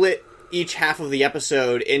split each half of the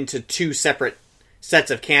episode into 2 separate sets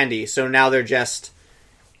of candy. So now they're just,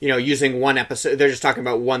 using one episode. They're just talking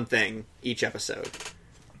about one thing each episode.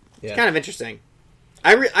 Yeah. It's kind of interesting.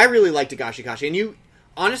 I really like Dagashi Kashi. And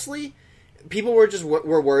honestly, people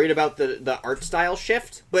were worried about the art style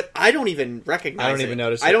shift, but I don't even recognize it. I don't even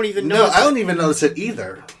notice it. I don't even notice it. I don't even notice it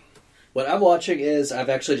either. What I'm watching is, I've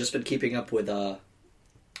actually just been keeping up with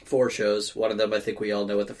 4 shows. One of them, I think we all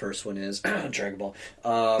know what the first one is. Dragon Ball.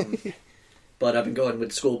 But I've been going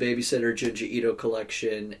with School Babysitter, Junji Ito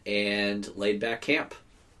Collection, and Laid Back Camp.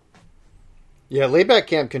 Yeah, Laid Back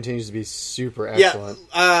Camp continues to be super excellent.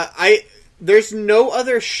 Yeah, there's no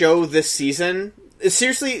other show this season.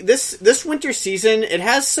 Seriously, this winter season, it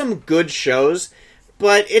has some good shows,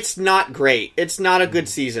 but it's not great. It's not a good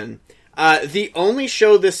season. The only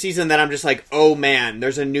show this season that I'm just like, oh man,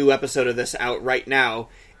 there's a new episode of this out right now,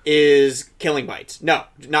 is Killing Bites. No,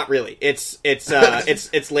 not really. It's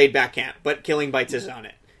Laid Back Camp, but Killing Bites is on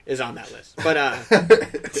that list. But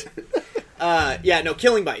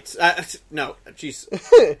Killing Bites. No,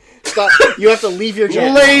 jeez. Stop. You have to leave your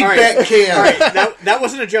joke. Laid Back Camp. All right, that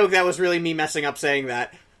wasn't a joke. That was really me messing up saying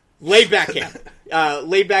that. Laid Back Camp.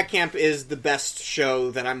 Laid Back Camp is the best show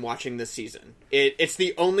that I'm watching this season. It's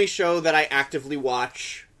the only show that I actively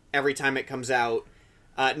watch every time it comes out,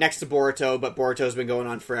 next to Boruto, but Boruto's been going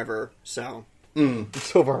on forever, so... It's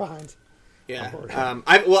so far behind. Yeah.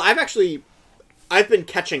 I've been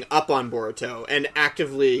catching up on Boruto, and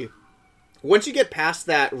actively... Once you get past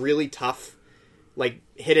that really tough,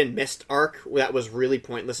 hit and missed arc that was really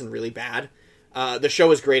pointless and really bad, the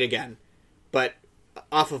show is great again. But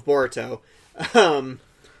off of Boruto,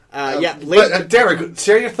 Derek,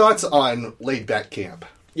 share your thoughts on Laid Back Camp.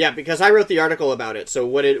 Yeah, because I wrote the article about it. So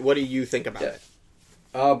what do you think about it?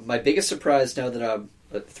 My biggest surprise, now that I'm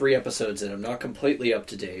 3 episodes in, I'm not completely up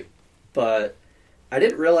to date, but I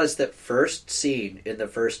didn't realize that first scene in the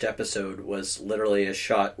first episode was literally a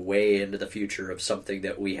shot way into the future of something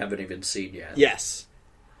that we haven't even seen yet. Yes.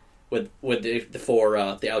 With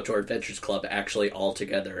the Outdoor Adventures Club actually all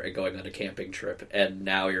together and going on a camping trip, and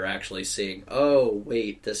now you're actually seeing, oh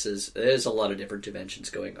wait, there's a lot of different dimensions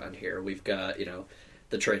going on here. We've got,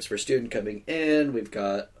 the transfer student coming in, we've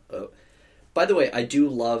got... by the way, I do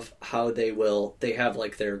love how they have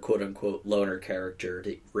their quote-unquote loner character,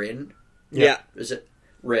 Rin. Yeah. Is it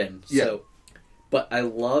Rin? Yeah. So, but I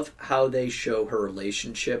love how they show her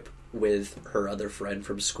relationship with her other friend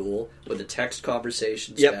from school, with the text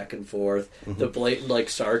conversations back and forth, the blatant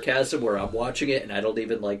sarcasm where I'm watching it and I don't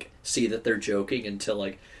even see that they're joking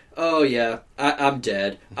until oh yeah, I'm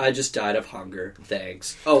dead. I just died of hunger.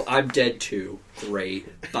 Thanks. Oh, I'm dead too.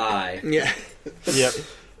 Great. Bye. Yeah. Yep.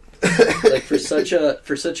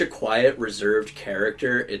 For such a quiet, reserved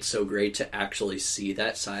character, it's so great to actually see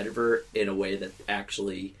that side of her in a way that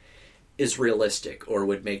actually is realistic or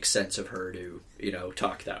would make sense of her to,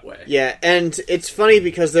 talk that way. Yeah, and it's funny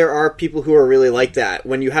because there are people who are really like that.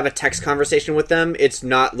 When you have a text conversation with them, it's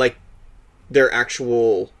not like their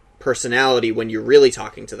actual personality when you're really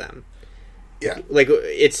talking to them. Yeah.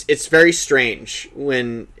 It's very strange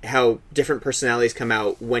how different personalities come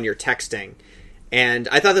out when you're texting. And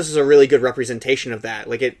I thought this was a really good representation of that.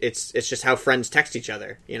 It's just how friends text each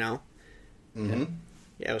other, Mm-hmm.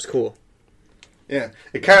 Yeah, it was cool. Yeah,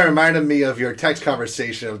 it kind of reminded me of your text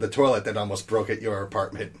conversation of the toilet that almost broke at your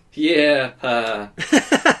apartment. Yeah.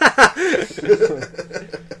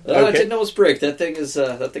 It didn't almost break. That thing is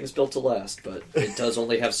built to last, but it does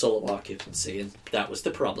only have solo occupancy, and that was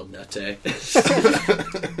the problem that day.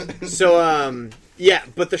 So, yeah,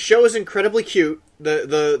 but the show is incredibly cute.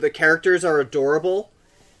 The characters are adorable.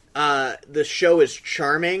 The show is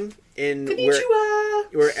charming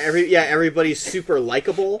where everybody's super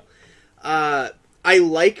likable. I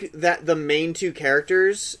like that the main 2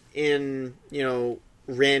 characters in,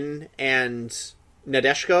 Rin and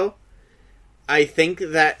Nadeshiko, I think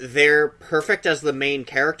that they're perfect as the main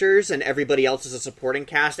characters, and everybody else as a supporting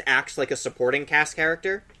cast acts like a supporting cast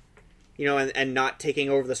character, and not taking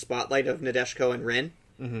over the spotlight of Nadeshiko and Rin.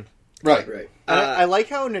 Mm-hmm. Right. I like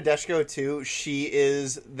how Nadeshiko, too, she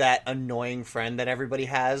is that annoying friend that everybody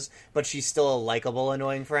has, but she's still a likable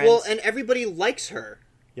annoying friend. Well, and everybody likes her.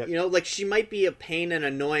 Yep. You know, like, she might be a pain and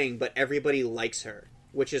annoying, but everybody likes her,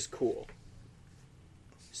 which is cool.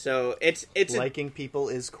 So it's liking people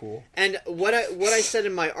is cool. And what I said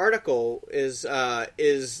in my article is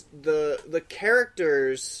the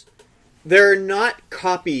characters, they're not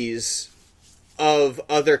copies of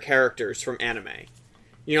other characters from anime.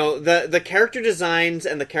 You know, the character designs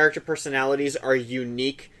and the character personalities are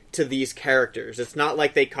unique to these characters. It's not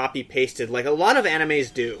like they copy-pasted, like a lot of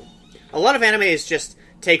animes do. A lot of animes just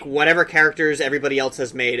take whatever characters everybody else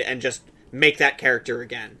has made and just make that character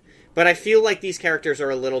again. But I feel like these characters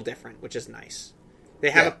are a little different, which is nice.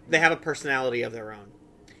 They have a personality of their own,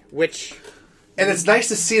 which... And it's nice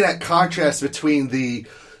to see that contrast between the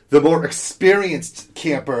more experienced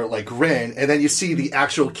camper like Rin, and then you see the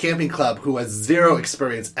actual camping club who has zero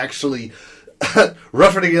experience actually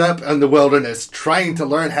roughing it up in the wilderness, trying to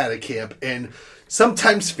learn how to camp, and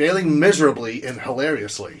sometimes failing miserably and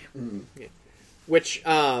hilariously. Yeah. Which,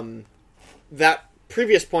 that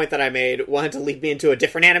previous point that I made wanted to lead me into a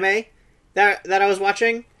different anime that I was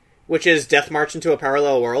watching, which is Death March into a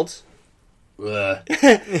Parallel World.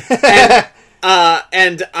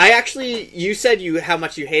 And I actually, you said how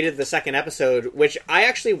much you hated the second episode, which I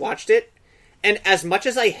actually watched it, and as much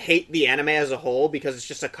as I hate the anime as a whole, because it's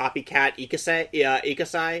just a copycat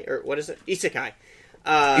isekai, or what is it? Isekai.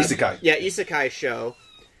 Isekai. Yeah, isekai show.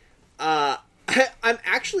 I'm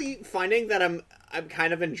actually finding that I'm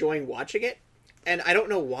kind of enjoying watching it, and I don't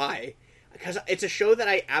know why. Because it's a show that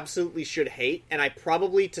I absolutely should hate, and I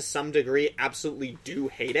probably, to some degree, absolutely do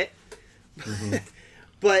hate it. Mm-hmm.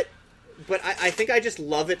 But I think I just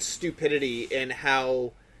love its stupidity in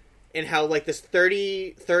how like this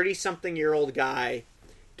 30-something-year-old guy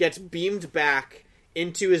gets beamed back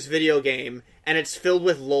into his video game, and it's filled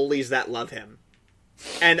with lolies that love him.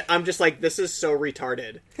 And I'm just like, this is so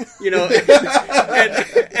retarded, you know?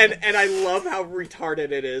 and I love how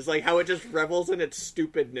retarded it is, like how it just revels in its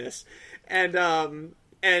stupidness. And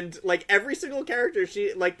like every single character,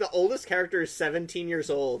 like the oldest character is 17 years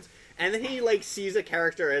old. And then he like sees a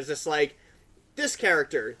character as just like, this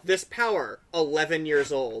character, this power, 11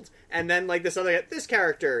 years old. And then like this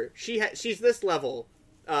character, she's this level,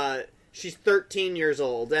 she's 13 years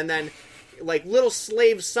old. And then like little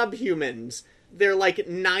slave subhumans, they're like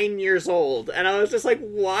 9 years old. And I was just like,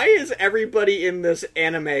 why is everybody in this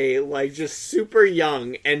anime like just super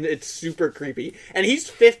young, and it's super creepy? And he's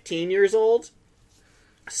 15 years old.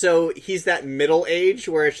 So he's that middle age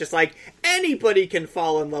where it's just like anybody can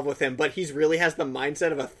fall in love with him, but he really has the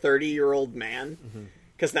mindset of a 30-year-old man,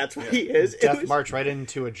 because that's what he is. Death March right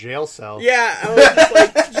into a jail cell. Yeah, I was just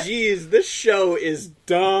like, geez, this show is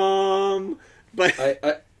dumb.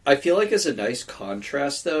 But I feel like as a nice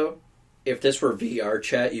contrast, though, if this were VR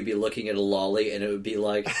chat, you'd be looking at a lolly, and it would be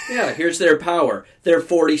like, yeah, here's their power. They're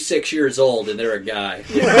 46 years old, and they're a guy.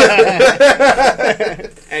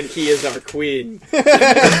 And he is our queen.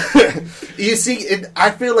 You see,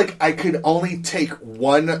 I feel like I could only take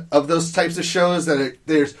one of those types of shows that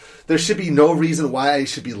there should be no reason why I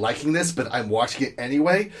should be liking this, but I'm watching it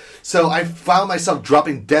anyway. So I found myself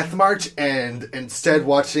dropping Death March and instead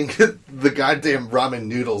watching the goddamn ramen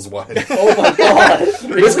noodles one. Oh my god!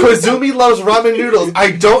 Miss Koizumi loves ramen noodles.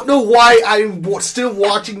 I don't know why I'm still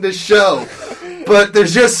watching this show, but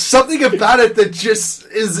there's just something about it that just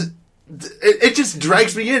is... It just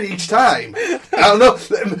drags me in each time. I don't know.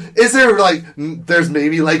 Is there like... There's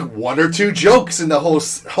maybe like one or two jokes in the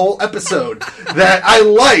whole episode that I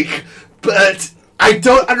like, but I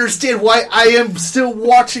don't understand why I am still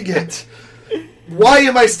watching it. Why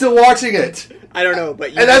am I still watching it? I don't know,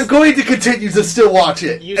 but I'm going to continue to still watch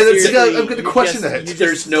it. I'm going to question that.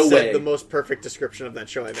 There's no way. The most perfect description of that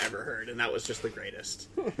show I've ever heard, and that was just the greatest.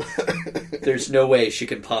 There's no way she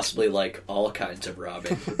can possibly like all kinds of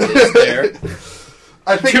ramen. Is there?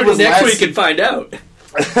 I think it was next week and find out.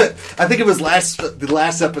 I think it was the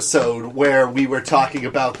last episode where we were talking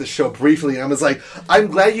about the show briefly, and I was like, I'm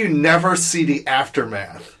glad you never see the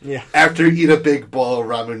aftermath. Yeah. After you eat a big bowl of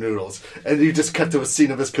ramen noodles, and you just cut to a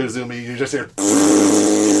scene of Miss Koizumi, and you just hear...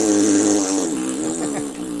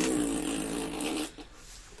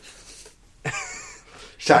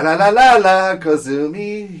 Sha-la-la-la-la,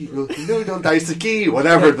 Koizumi, noodle daisuki,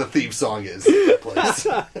 whatever the theme song is.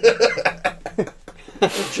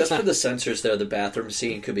 Just for the censors, though, the bathroom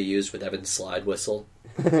scene could be used with Evan's slide whistle.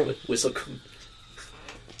 Whistle.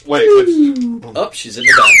 Wait. Oh, she's in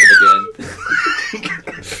the bathroom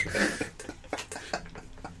again.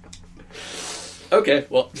 Okay,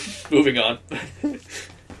 well, moving on.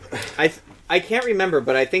 I I can't remember,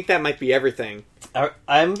 but I think that might be everything.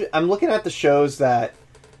 I'm looking at the shows that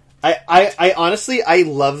I honestly I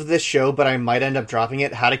love this show, but I might end up dropping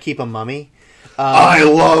it. How to Keep a Mummy. I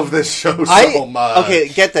love this show so much. Okay,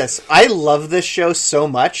 get this. I love this show so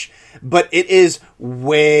much, but it is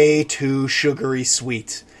way too sugary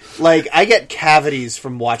sweet. Like, I get cavities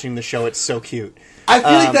from watching the show. It's so cute. I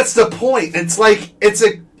feel like that's the point.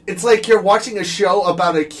 It's like you're watching a show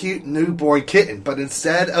about a cute newborn kitten, but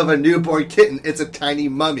instead of a newborn kitten, it's a tiny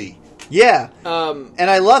mummy. Yeah, and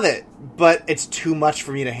I love it, but it's too much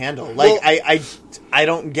for me to handle. Like, I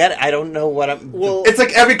don't get it. I don't know what I'm... Well, it's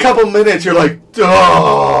like every couple minutes you're like,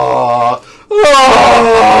 oh,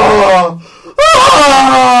 oh,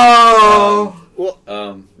 oh.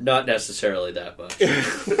 Well, not necessarily that much.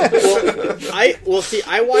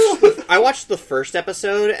 I watched the first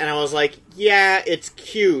episode and I was like, yeah, it's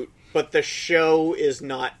cute, but the show is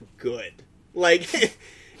not good. Like,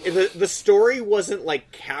 the story wasn't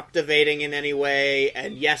like captivating in any way,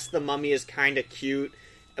 and yes, the mummy is kind of cute,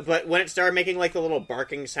 but when it started making like the little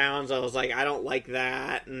barking sounds, I was like, I don't like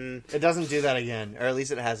that. And it doesn't do that again, or at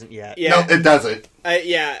least it hasn't yet. Yeah, no, it doesn't.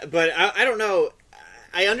 Yeah, but I don't know.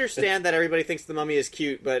 I understand that everybody thinks the mummy is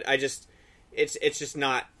cute, but it's just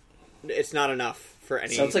not. It's not enough for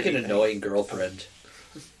any. Sounds like an annoying girlfriend.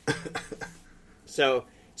 So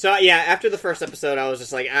yeah. After the first episode, I was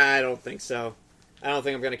just like, I don't think so. I don't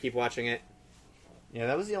think I'm going to keep watching it. Yeah,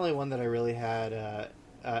 that was the only one that I really had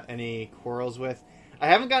any quarrels with. I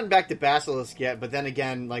haven't gotten back to Basilisk yet, but then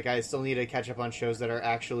again, like, I still need to catch up on shows that are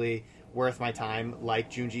actually worth my time,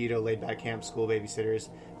 like Junji Ito, Laid Back Camp, School Babysitters,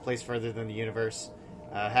 Place Further Than the Universe,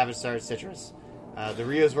 Haven't Started Citrus. The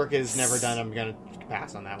Rio's work is never done. I'm going to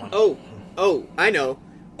pass on that one. Oh, I know.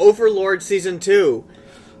 Overlord Season 2.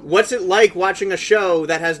 What's it like watching a show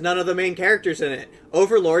that has none of the main characters in it?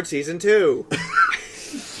 Overlord Season 2.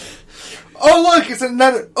 Oh, look, it's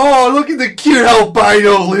another... Oh, look at the cute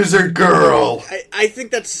albino lizard girl. I think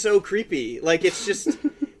that's so creepy. Like, it's just...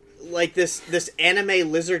 like, this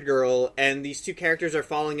anime lizard girl, and these two characters are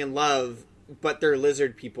falling in love, but they're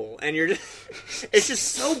lizard people. And you're just... it's just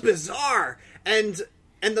so bizarre. And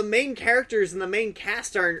the main characters and the main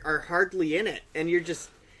cast are hardly in it. And you're just...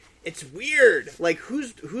 It's weird. Like,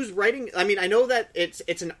 who's writing... I mean, I know that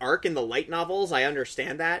it's an arc in the light novels. I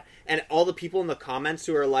understand that. And all the people in the comments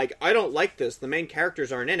who are like, I don't like this. The main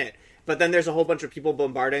characters aren't in it. But then there's a whole bunch of people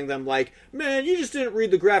bombarding them like, man, you just didn't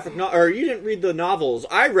read the or you didn't read the novels.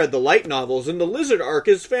 I read the light novels, and the lizard arc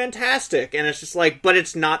is fantastic. And it's just like, but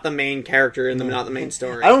it's not the main character and not the main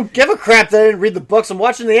story. I don't give a crap that I didn't read the books. I'm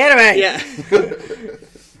watching the anime. Yeah.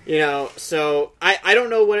 You know, so I don't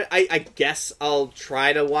know what... I guess I'll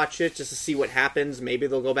try to watch it just to see what happens. Maybe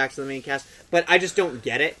they'll go back to the main cast. But I just don't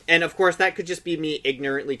get it. And, of course, that could just be me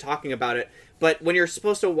ignorantly talking about it. But when you're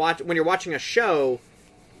watching a show,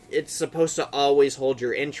 it's supposed to always hold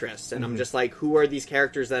your interest. And I'm just like, who are these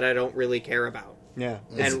characters that I don't really care about? Yeah.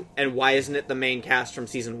 And why isn't it the main cast from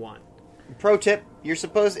Season 1? Pro tip: you're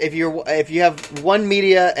supposed if you have one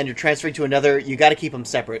media and you're transferring to another, you got to keep them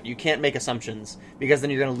separate. You can't make assumptions because then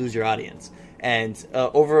you're going to lose your audience. And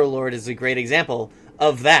Overlord is a great example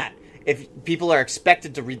of that. If people are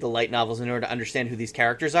expected to read the light novels in order to understand who these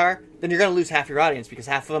characters are, then you're going to lose half your audience because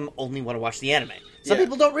half of them only want to watch the anime. Some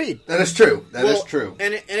people don't read. That is true. That is true.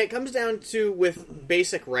 And it comes down to with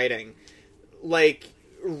basic writing, like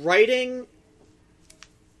writing.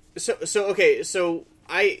 So.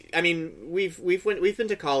 I mean, we've been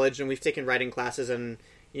to college and we've taken writing classes, and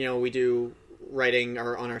you know we do writing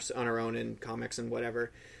on our own in comics and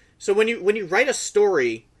whatever. So when you write a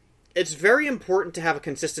story, it's very important to have a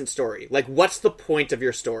consistent story. Like, what's the point of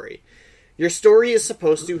your story? Your story is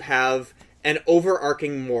supposed to have an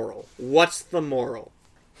overarching moral. What's the moral?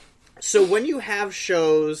 So when you have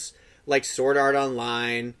shows like Sword Art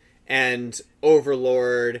Online and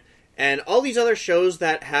Overlord and all these other shows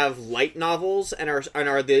that have light novels and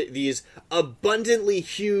are these abundantly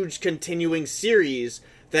huge continuing series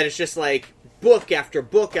that it's just like book after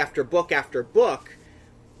book after book after book,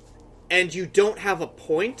 and you don't have a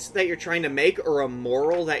point that you're trying to make or a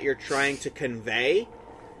moral that you're trying to convey,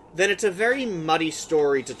 then it's a very muddy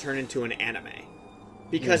story to turn into an anime.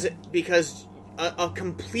 Because a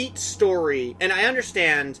complete story, and I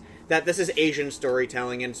understand that this is Asian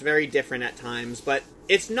storytelling and it's very different at times, but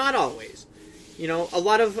it's not always. You know, a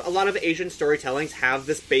lot of Asian storytellings have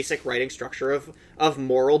this basic writing structure of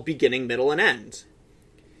moral beginning, middle, and end.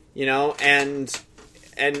 You know, and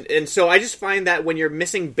so I just find that when you're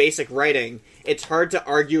missing basic writing, it's hard to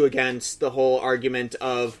argue against the whole argument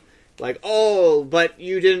of like, oh, but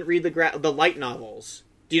you didn't read the light novels.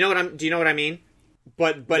 Do you know what I mean?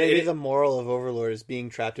 But maybe the moral of Overlord is being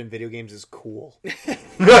trapped in video games is cool.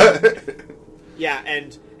 Yeah,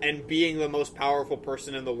 and being the most powerful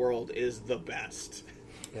person in the world is the best.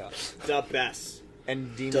 Yeah. The best.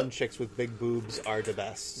 And demon chicks with big boobs are the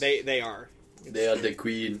best. They are. They are the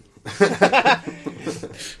queen.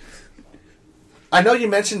 I know you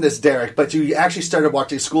mentioned this, Derek, but you actually started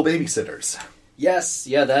watching School Babysitters. Yes,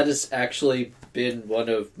 yeah, that has actually been one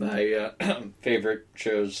of my favorite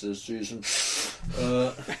shows this season.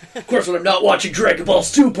 Of course, when I'm not watching Dragon Ball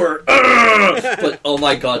Super. But, oh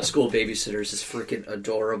my god, School Babysitters is freaking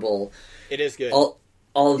adorable. It is good.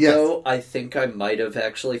 Although, Yes. I think I might have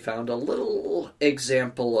actually found a little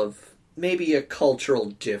example of maybe a cultural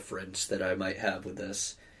difference that I might have with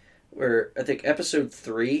this. Where, I think episode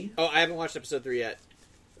 3... Oh, I haven't watched episode 3 yet.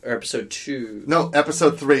 Or episode 2... No,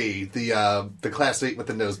 episode 3, the classmate with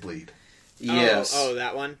the nosebleed. Yes. Oh,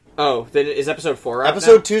 that one? Oh, then is episode 4 out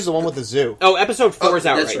Episode 2 is the one with the zoo. Oh, episode 4 is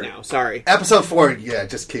out that's right right. now. Sorry. Episode 4, yeah,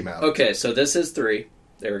 just came out. Okay, so this is 3.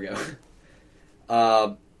 There we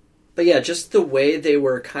go. But yeah, just the way they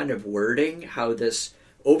were kind of wording how this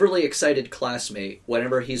overly excited classmate,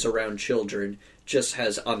 whenever he's around children, just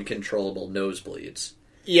has uncontrollable nosebleeds.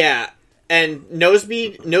 Yeah, and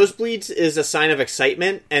nosebleeds is a sign of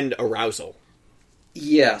excitement and arousal.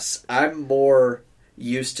 Yes, I'm more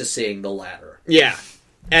used to seeing the latter. Yeah,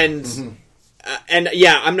 and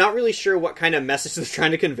yeah, I'm not really sure what kind of message they're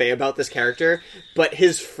trying to convey about this character, but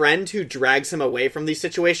his friend who drags him away from these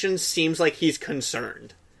situations seems like he's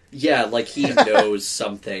concerned. Yeah, like he knows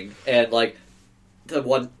something, and like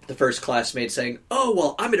the first classmate saying, "Oh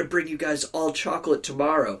well, I'm going to bring you guys all chocolate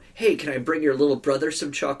tomorrow. Hey, can I bring your little brother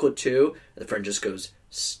some chocolate too?" And the friend just goes,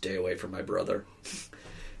 "Stay away from my brother."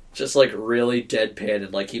 Just like really deadpan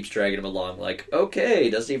and like keeps dragging him along. Like, okay,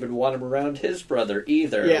 doesn't even want him around his brother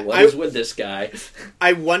either. Yeah, What is with this guy?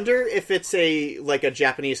 I wonder if it's a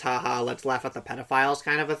Japanese haha, let's laugh at the pedophiles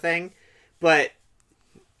kind of a thing, but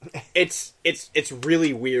it's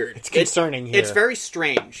really weird. It's concerning here. It's very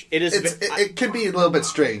strange. It is. It could be a little bit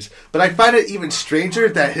strange, but I find it even stranger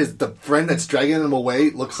that the friend that's dragging him away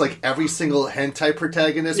looks like every single hentai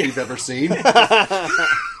protagonist we've ever seen.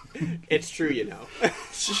 It's true, you know.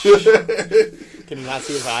 Can you not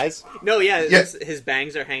see his eyes? No, yeah, Yeah. his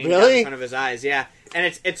bangs are hanging Really? down in front of his eyes. Yeah,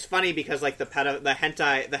 and it's funny because like the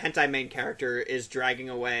hentai main character is dragging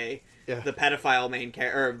away the pedophile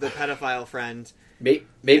or the pedophile friend.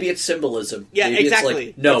 Maybe it's symbolism. Yeah, Maybe exactly.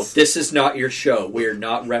 It's like, no, this is not your show. We're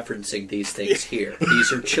not referencing these things here.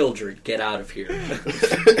 These are children. Get out of here.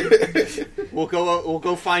 We'll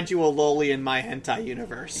go find you a loli in my hentai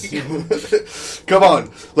universe. Come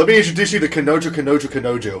on, let me introduce you to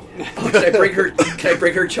Kanojo. Oh, can I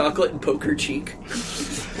bring her chocolate and poke her cheek?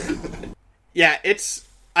 Yeah,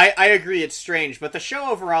 I agree it's strange, but the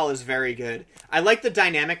show overall is very good. I like the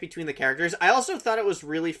dynamic between the characters. I also thought it was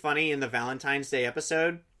really funny in the Valentine's Day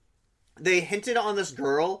episode. They hinted on this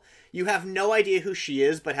girl. You have no idea who she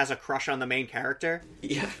is, but has a crush on the main character.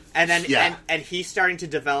 Yeah. And then and he's starting to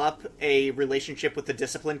develop a relationship with the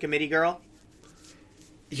discipline committee girl.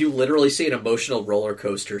 You literally see an emotional roller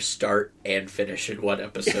coaster start and finish in one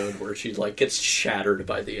episode where she like gets shattered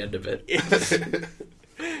by the end of it.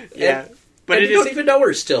 Yeah. But and you don't even know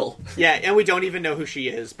her still. Yeah, and we don't even know who she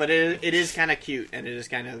is. But it is kind of cute, and it is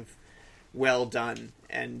kind of well done.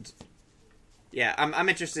 And yeah, I'm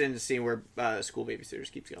interested in seeing where School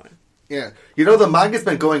Babysitters keeps going. Yeah, you know the manga's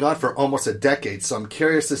been going on for almost a decade, so I'm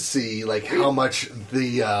curious to see like how much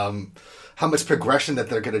progression that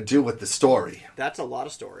they're going to do with the story. That's a lot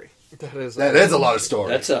of story. That is a lot of story.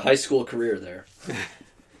 That's a high school career there.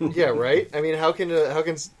 Yeah, right. I mean, how can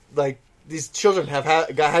like these children have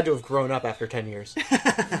had to have grown up after 10 years?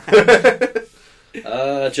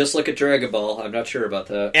 Just look at Dragon Ball. I'm not sure about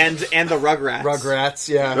that. And the Rugrats. Rugrats,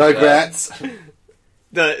 yeah. Rugrats.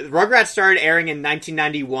 The Rugrats started airing in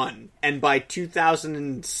 1991, and by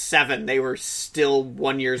 2007, they were still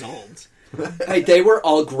 1 year old. Hey, they were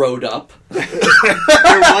all grown up.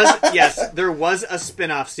 There was a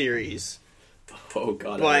spin-off series. Oh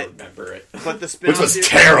god, I don't remember it. But the spin-off Which was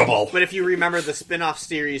terrible. But if you remember, the spin-off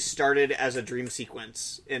series started as a dream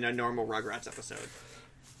sequence in a normal Rugrats episode.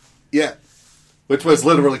 Yeah. Which was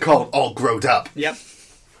literally called All Growed Up. Yep.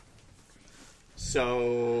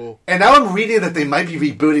 So... And now I'm reading that they might be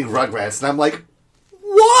rebooting Rugrats, and I'm like,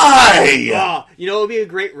 why? You know what would be a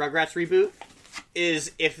great Rugrats reboot?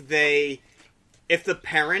 Is if the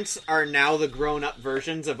parents are now the grown-up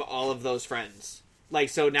versions of all of those friends. Like,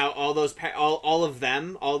 so now all those all of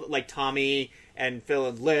them, all like Tommy and Phil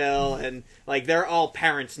and Lil, and like they're all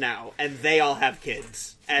parents now, and they all have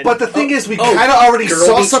kids. And, but the thing is, we kind of already Girl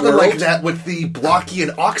saw Meets something World? like that with the Blocky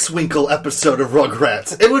and Oxwinkle episode of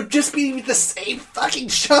Rugrats. It would just be the same fucking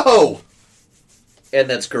show. And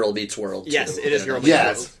that's Girl Meets World. Too. yes, it is Girl Meets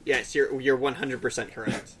Yes. World. Yes, you're 100%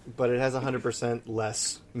 correct. But it has 100%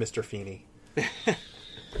 less Mr. Feeney.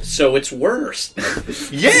 So it's worse.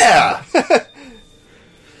 Yeah!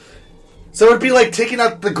 So it'd be like taking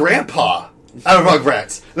out the grandpa out of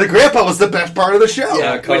Rugrats. The grandpa was the best part of the show.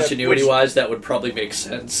 Yeah, continuity-wise, that would probably make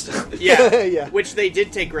sense. Yeah, Yeah. Which they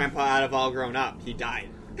did take Grandpa out of All Grown Up. He died.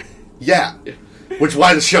 Yeah. Which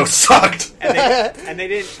why the show sucked. And they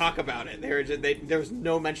didn't talk about it. There was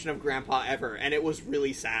no mention of Grandpa ever, and it was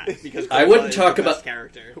really sad because Grandpa I wouldn't is talk the best about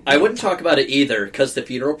character. I wouldn't talk about it either because the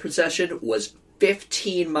funeral procession was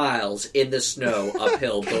 15 miles in the snow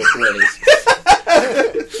uphill both ways.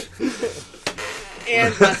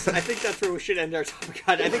 And I think that's where we should end our topic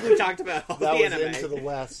on. I think we talked about all That the was anime. Into the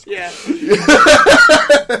West. Yeah.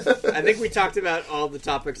 I think we talked about all the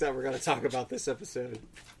topics that we're going to talk about this episode.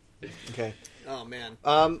 Okay. Oh, man.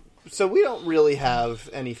 So we don't really have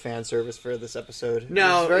any fan service for this episode.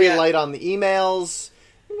 No, It's very yeah. light on the emails.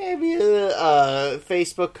 Maybe a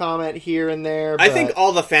Facebook comment here and there. I but- think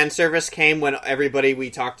all the fan service came when everybody we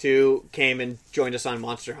talked to came and joined us on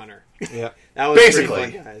Monster Hunter. Yeah. That was Basically.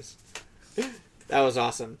 pretty fun, guys. That was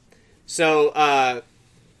awesome. So I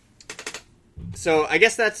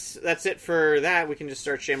guess that's it for that. We can just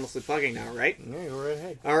start shamelessly plugging now, right? Yeah, go right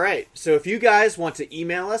ahead. All right. So if you guys want to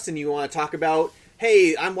email us and you want to talk about,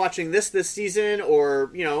 hey, I'm watching this season,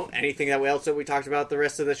 or anything else that we talked about the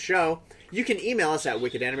rest of the show, you can email us at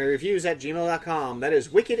wickedanimereviews@gmail.com. That is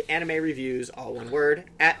wickedanimereviews, all one word,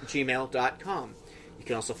 @gmail.com. You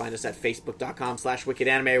can also find us at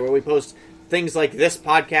facebook.com/wickedanime, where we post things like this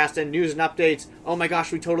podcast and news and updates. Oh my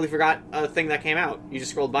gosh, we totally forgot a thing that came out. You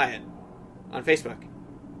just scrolled by it on Facebook.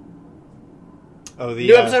 Oh, the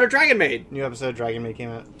New episode of Dragon Maid. New episode of Dragon Maid came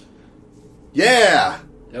out. Yeah.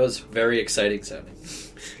 That was very exciting sounding.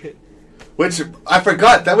 Which, I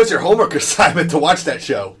forgot, that was your homework assignment to watch that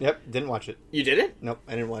show. Yep, didn't watch it. You did it? Nope,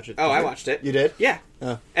 I didn't watch it. Oh, I watched it. You did? Yeah.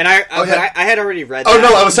 Oh. And I yeah. had already read Oh, that.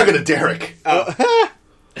 no, I was talking to Derek. I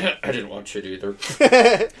didn't watch it either.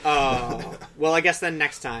 Oh. Well, I guess then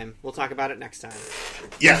next time. We'll talk about it next time.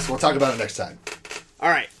 Yes, we'll talk about it next time. All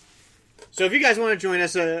right. So if you guys want to join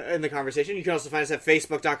us in the conversation, you can also find us at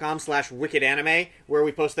facebook.com/wickedanime, where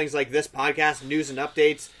we post things like this podcast, news and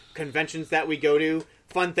updates, conventions that we go to,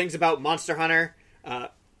 fun things about Monster Hunter,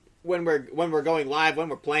 when we're going live, when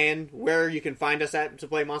we're playing, where you can find us at to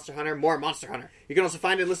play Monster Hunter, more Monster Hunter. You can also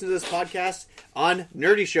find and listen to this podcast on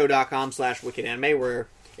nerdyshow.com/wickedanime, where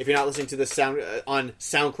if you're not listening to this on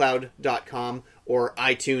soundcloud.com or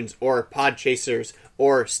iTunes or Podchasers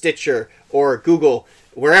or Stitcher or Google,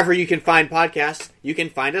 wherever you can find podcasts, you can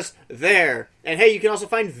find us there. And hey, you can also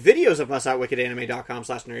find videos of us at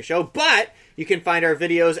wickedanime.com/nerdyshow, but you can find our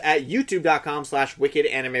videos at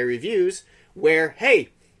youtube.com/wickedanimereviews, where, hey,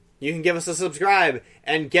 you can give us a subscribe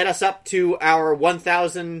and get us up to our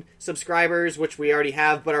 1,000 subscribers, which we already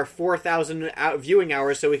have, but our 4,000 viewing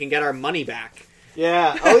hours so we can get our money back.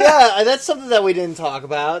 Yeah. Oh, yeah. That's something that we didn't talk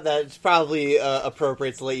about. That's probably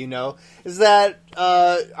appropriate to let you know. Is that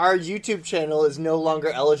our YouTube channel is no longer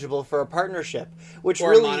eligible for a partnership, which Or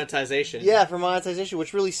really monetization. Yeah, for monetization,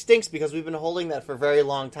 which really stinks because we've been holding that for a very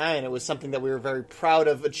long time. And it was something that we were very proud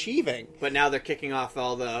of achieving. But now they're kicking off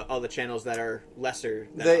all the channels that are lesser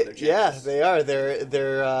than other channels. Yeah, they are.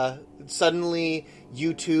 They're suddenly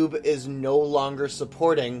YouTube is no longer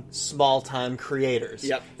supporting small-time creators.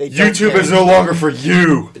 Yep. They don't YouTube care. is no longer for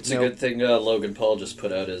you. It's a good thing Logan Paul just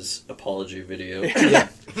put out his apology video. Yeah.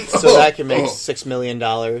 So that can make $6 million.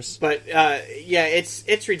 But yeah,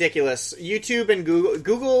 it's ridiculous. YouTube and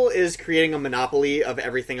Google is creating a monopoly of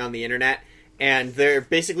everything on the internet, and they're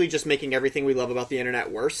basically just making everything we love about the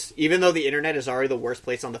internet worse, even though the internet is already the worst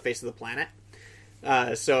place on the face of the planet.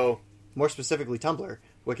 So More specifically, Tumblr.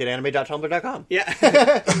 wickedanime.tumblr.com. yeah,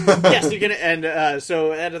 yes, you can. And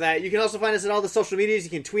so out of that, you can also find us at all the social medias. You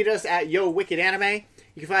can tweet us at YoWickedAnime.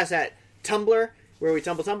 You can find us at Tumblr, where we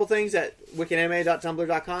tumble things, at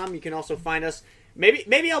wickedanime.tumblr.com. You can also find us.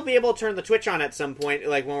 Maybe I'll be able to turn the Twitch on at some point,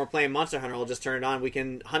 like when we're playing Monster Hunter. I'll just turn it on. We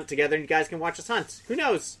can hunt together, and you guys can watch us hunt. Who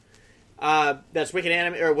knows? That's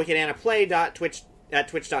wickedanime or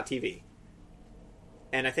wickedaniplay.twitch.tv.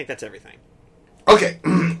 And I think that's everything. Okay.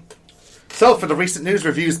 So, for the recent news,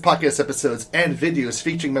 reviews, podcast episodes, and videos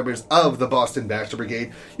featuring members of the Boston Baxter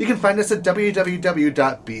Brigade, you can find us at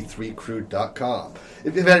www.b3crew.com.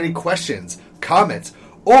 If you have any questions, comments,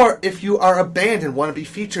 Or if you are a band and want to be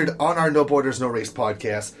featured on our No Borders, No Race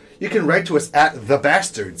podcast, you can write to us at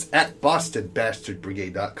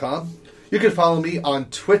thebastards@bostonbastardbrigade.com. You can follow me on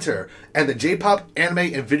Twitter and the J-Pop,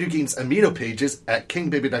 Anime, and Video Games Amino pages at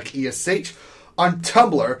kingbaby.esh, on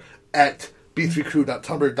Tumblr at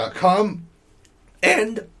b3crew.tumblr.com,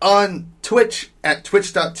 and on Twitch at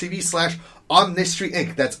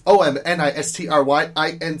twitch.tv/OmniStryInc. That's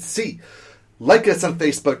OMNISTRYINC. Like us on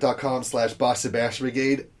Facebook.com/Boston Bastard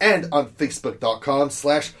Brigade and on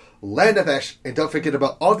Facebook.com/Land of Ash. And don't forget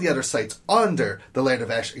about all the other sites under the Land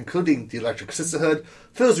of Ash, including the Electric Sisterhood,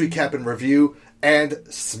 Phil's Recap and Review, and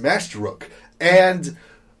Smashed Rook. And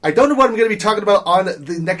I don't know what I'm going to be talking about on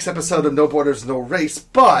the next episode of No Borders, No Race,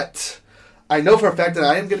 but I know for a fact that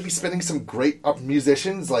I am going to be spinning some great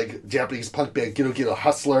musicians like Japanese punk band Ghetto Ghetto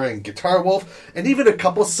Hustler and Guitar Wolf, and even a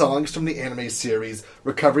couple songs from the anime series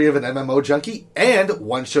Recovery of an MMO Junkie, and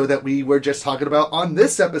one show that we were just talking about on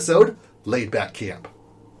this episode, Laid Back Camp.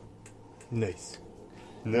 Nice.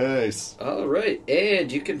 All right,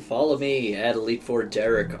 and you can follow me at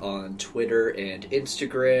Elite4Derek on Twitter and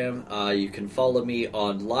Instagram. You can follow me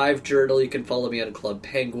on LiveJournal. You can follow me on Club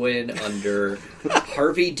Penguin under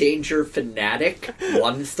Harvey Danger Fanatic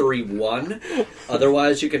 131.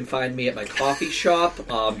 Otherwise, you can find me at my coffee shop.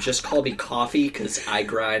 Just call me Coffee because I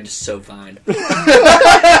grind so fine.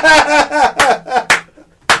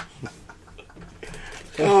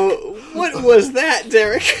 What was that,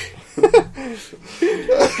 Derek?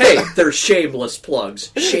 Hey, they're shameless plugs.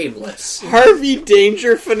 Shameless. Harvey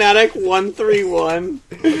Danger Fanatic 131.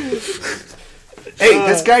 Hey,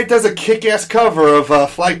 this guy does a kick-ass cover of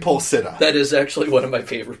Flagpole Sitta. That is actually one of my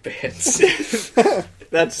favorite bands.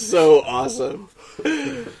 That's so awesome.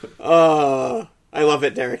 I love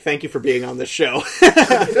it, Derek. Thank you for being on this show.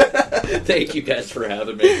 Thank you guys for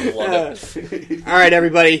having me. I love it. All right,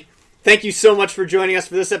 everybody. Thank you so much for joining us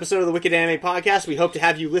for this episode of the Wicked Anime Podcast. We hope to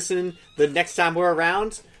have you listen the next time we're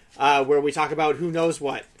around, where we talk about who knows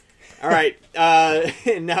what. All right,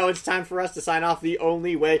 now it's time for us to sign off the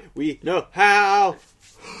only way we know how.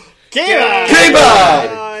 K-Bye!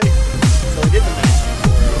 K-Bye! So we did the math.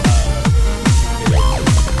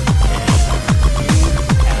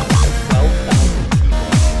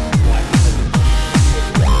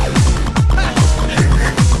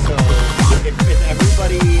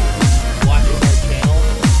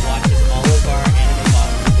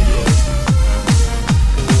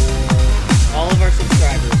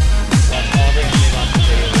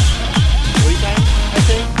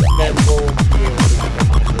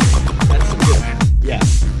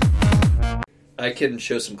 I can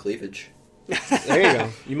show some cleavage. There you go.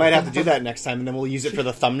 You might have to do that next time, and then we'll use it for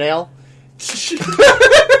the thumbnail.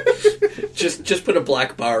 Just put a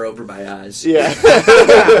black bar over my eyes. Yeah.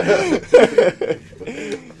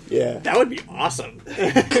 Yeah. That would be awesome.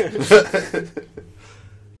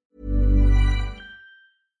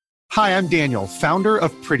 Hi, I'm Daniel, founder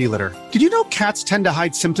of Pretty Litter. Did you know cats tend to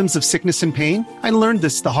hide symptoms of sickness and pain? I learned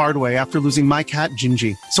this the hard way after losing my cat,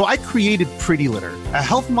 Gingy. So I created Pretty Litter, a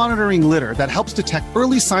health monitoring litter that helps detect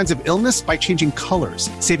early signs of illness by changing colors,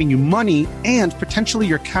 saving you money and potentially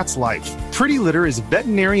your cat's life. Pretty Litter is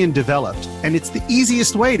veterinarian developed, and it's the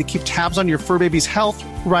easiest way to keep tabs on your fur baby's health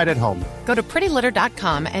right at home. Go to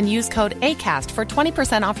prettylitter.com and use code ACAST for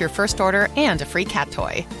 20% off your first order and a free cat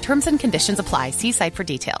toy. Terms and conditions apply. See site for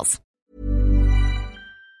details.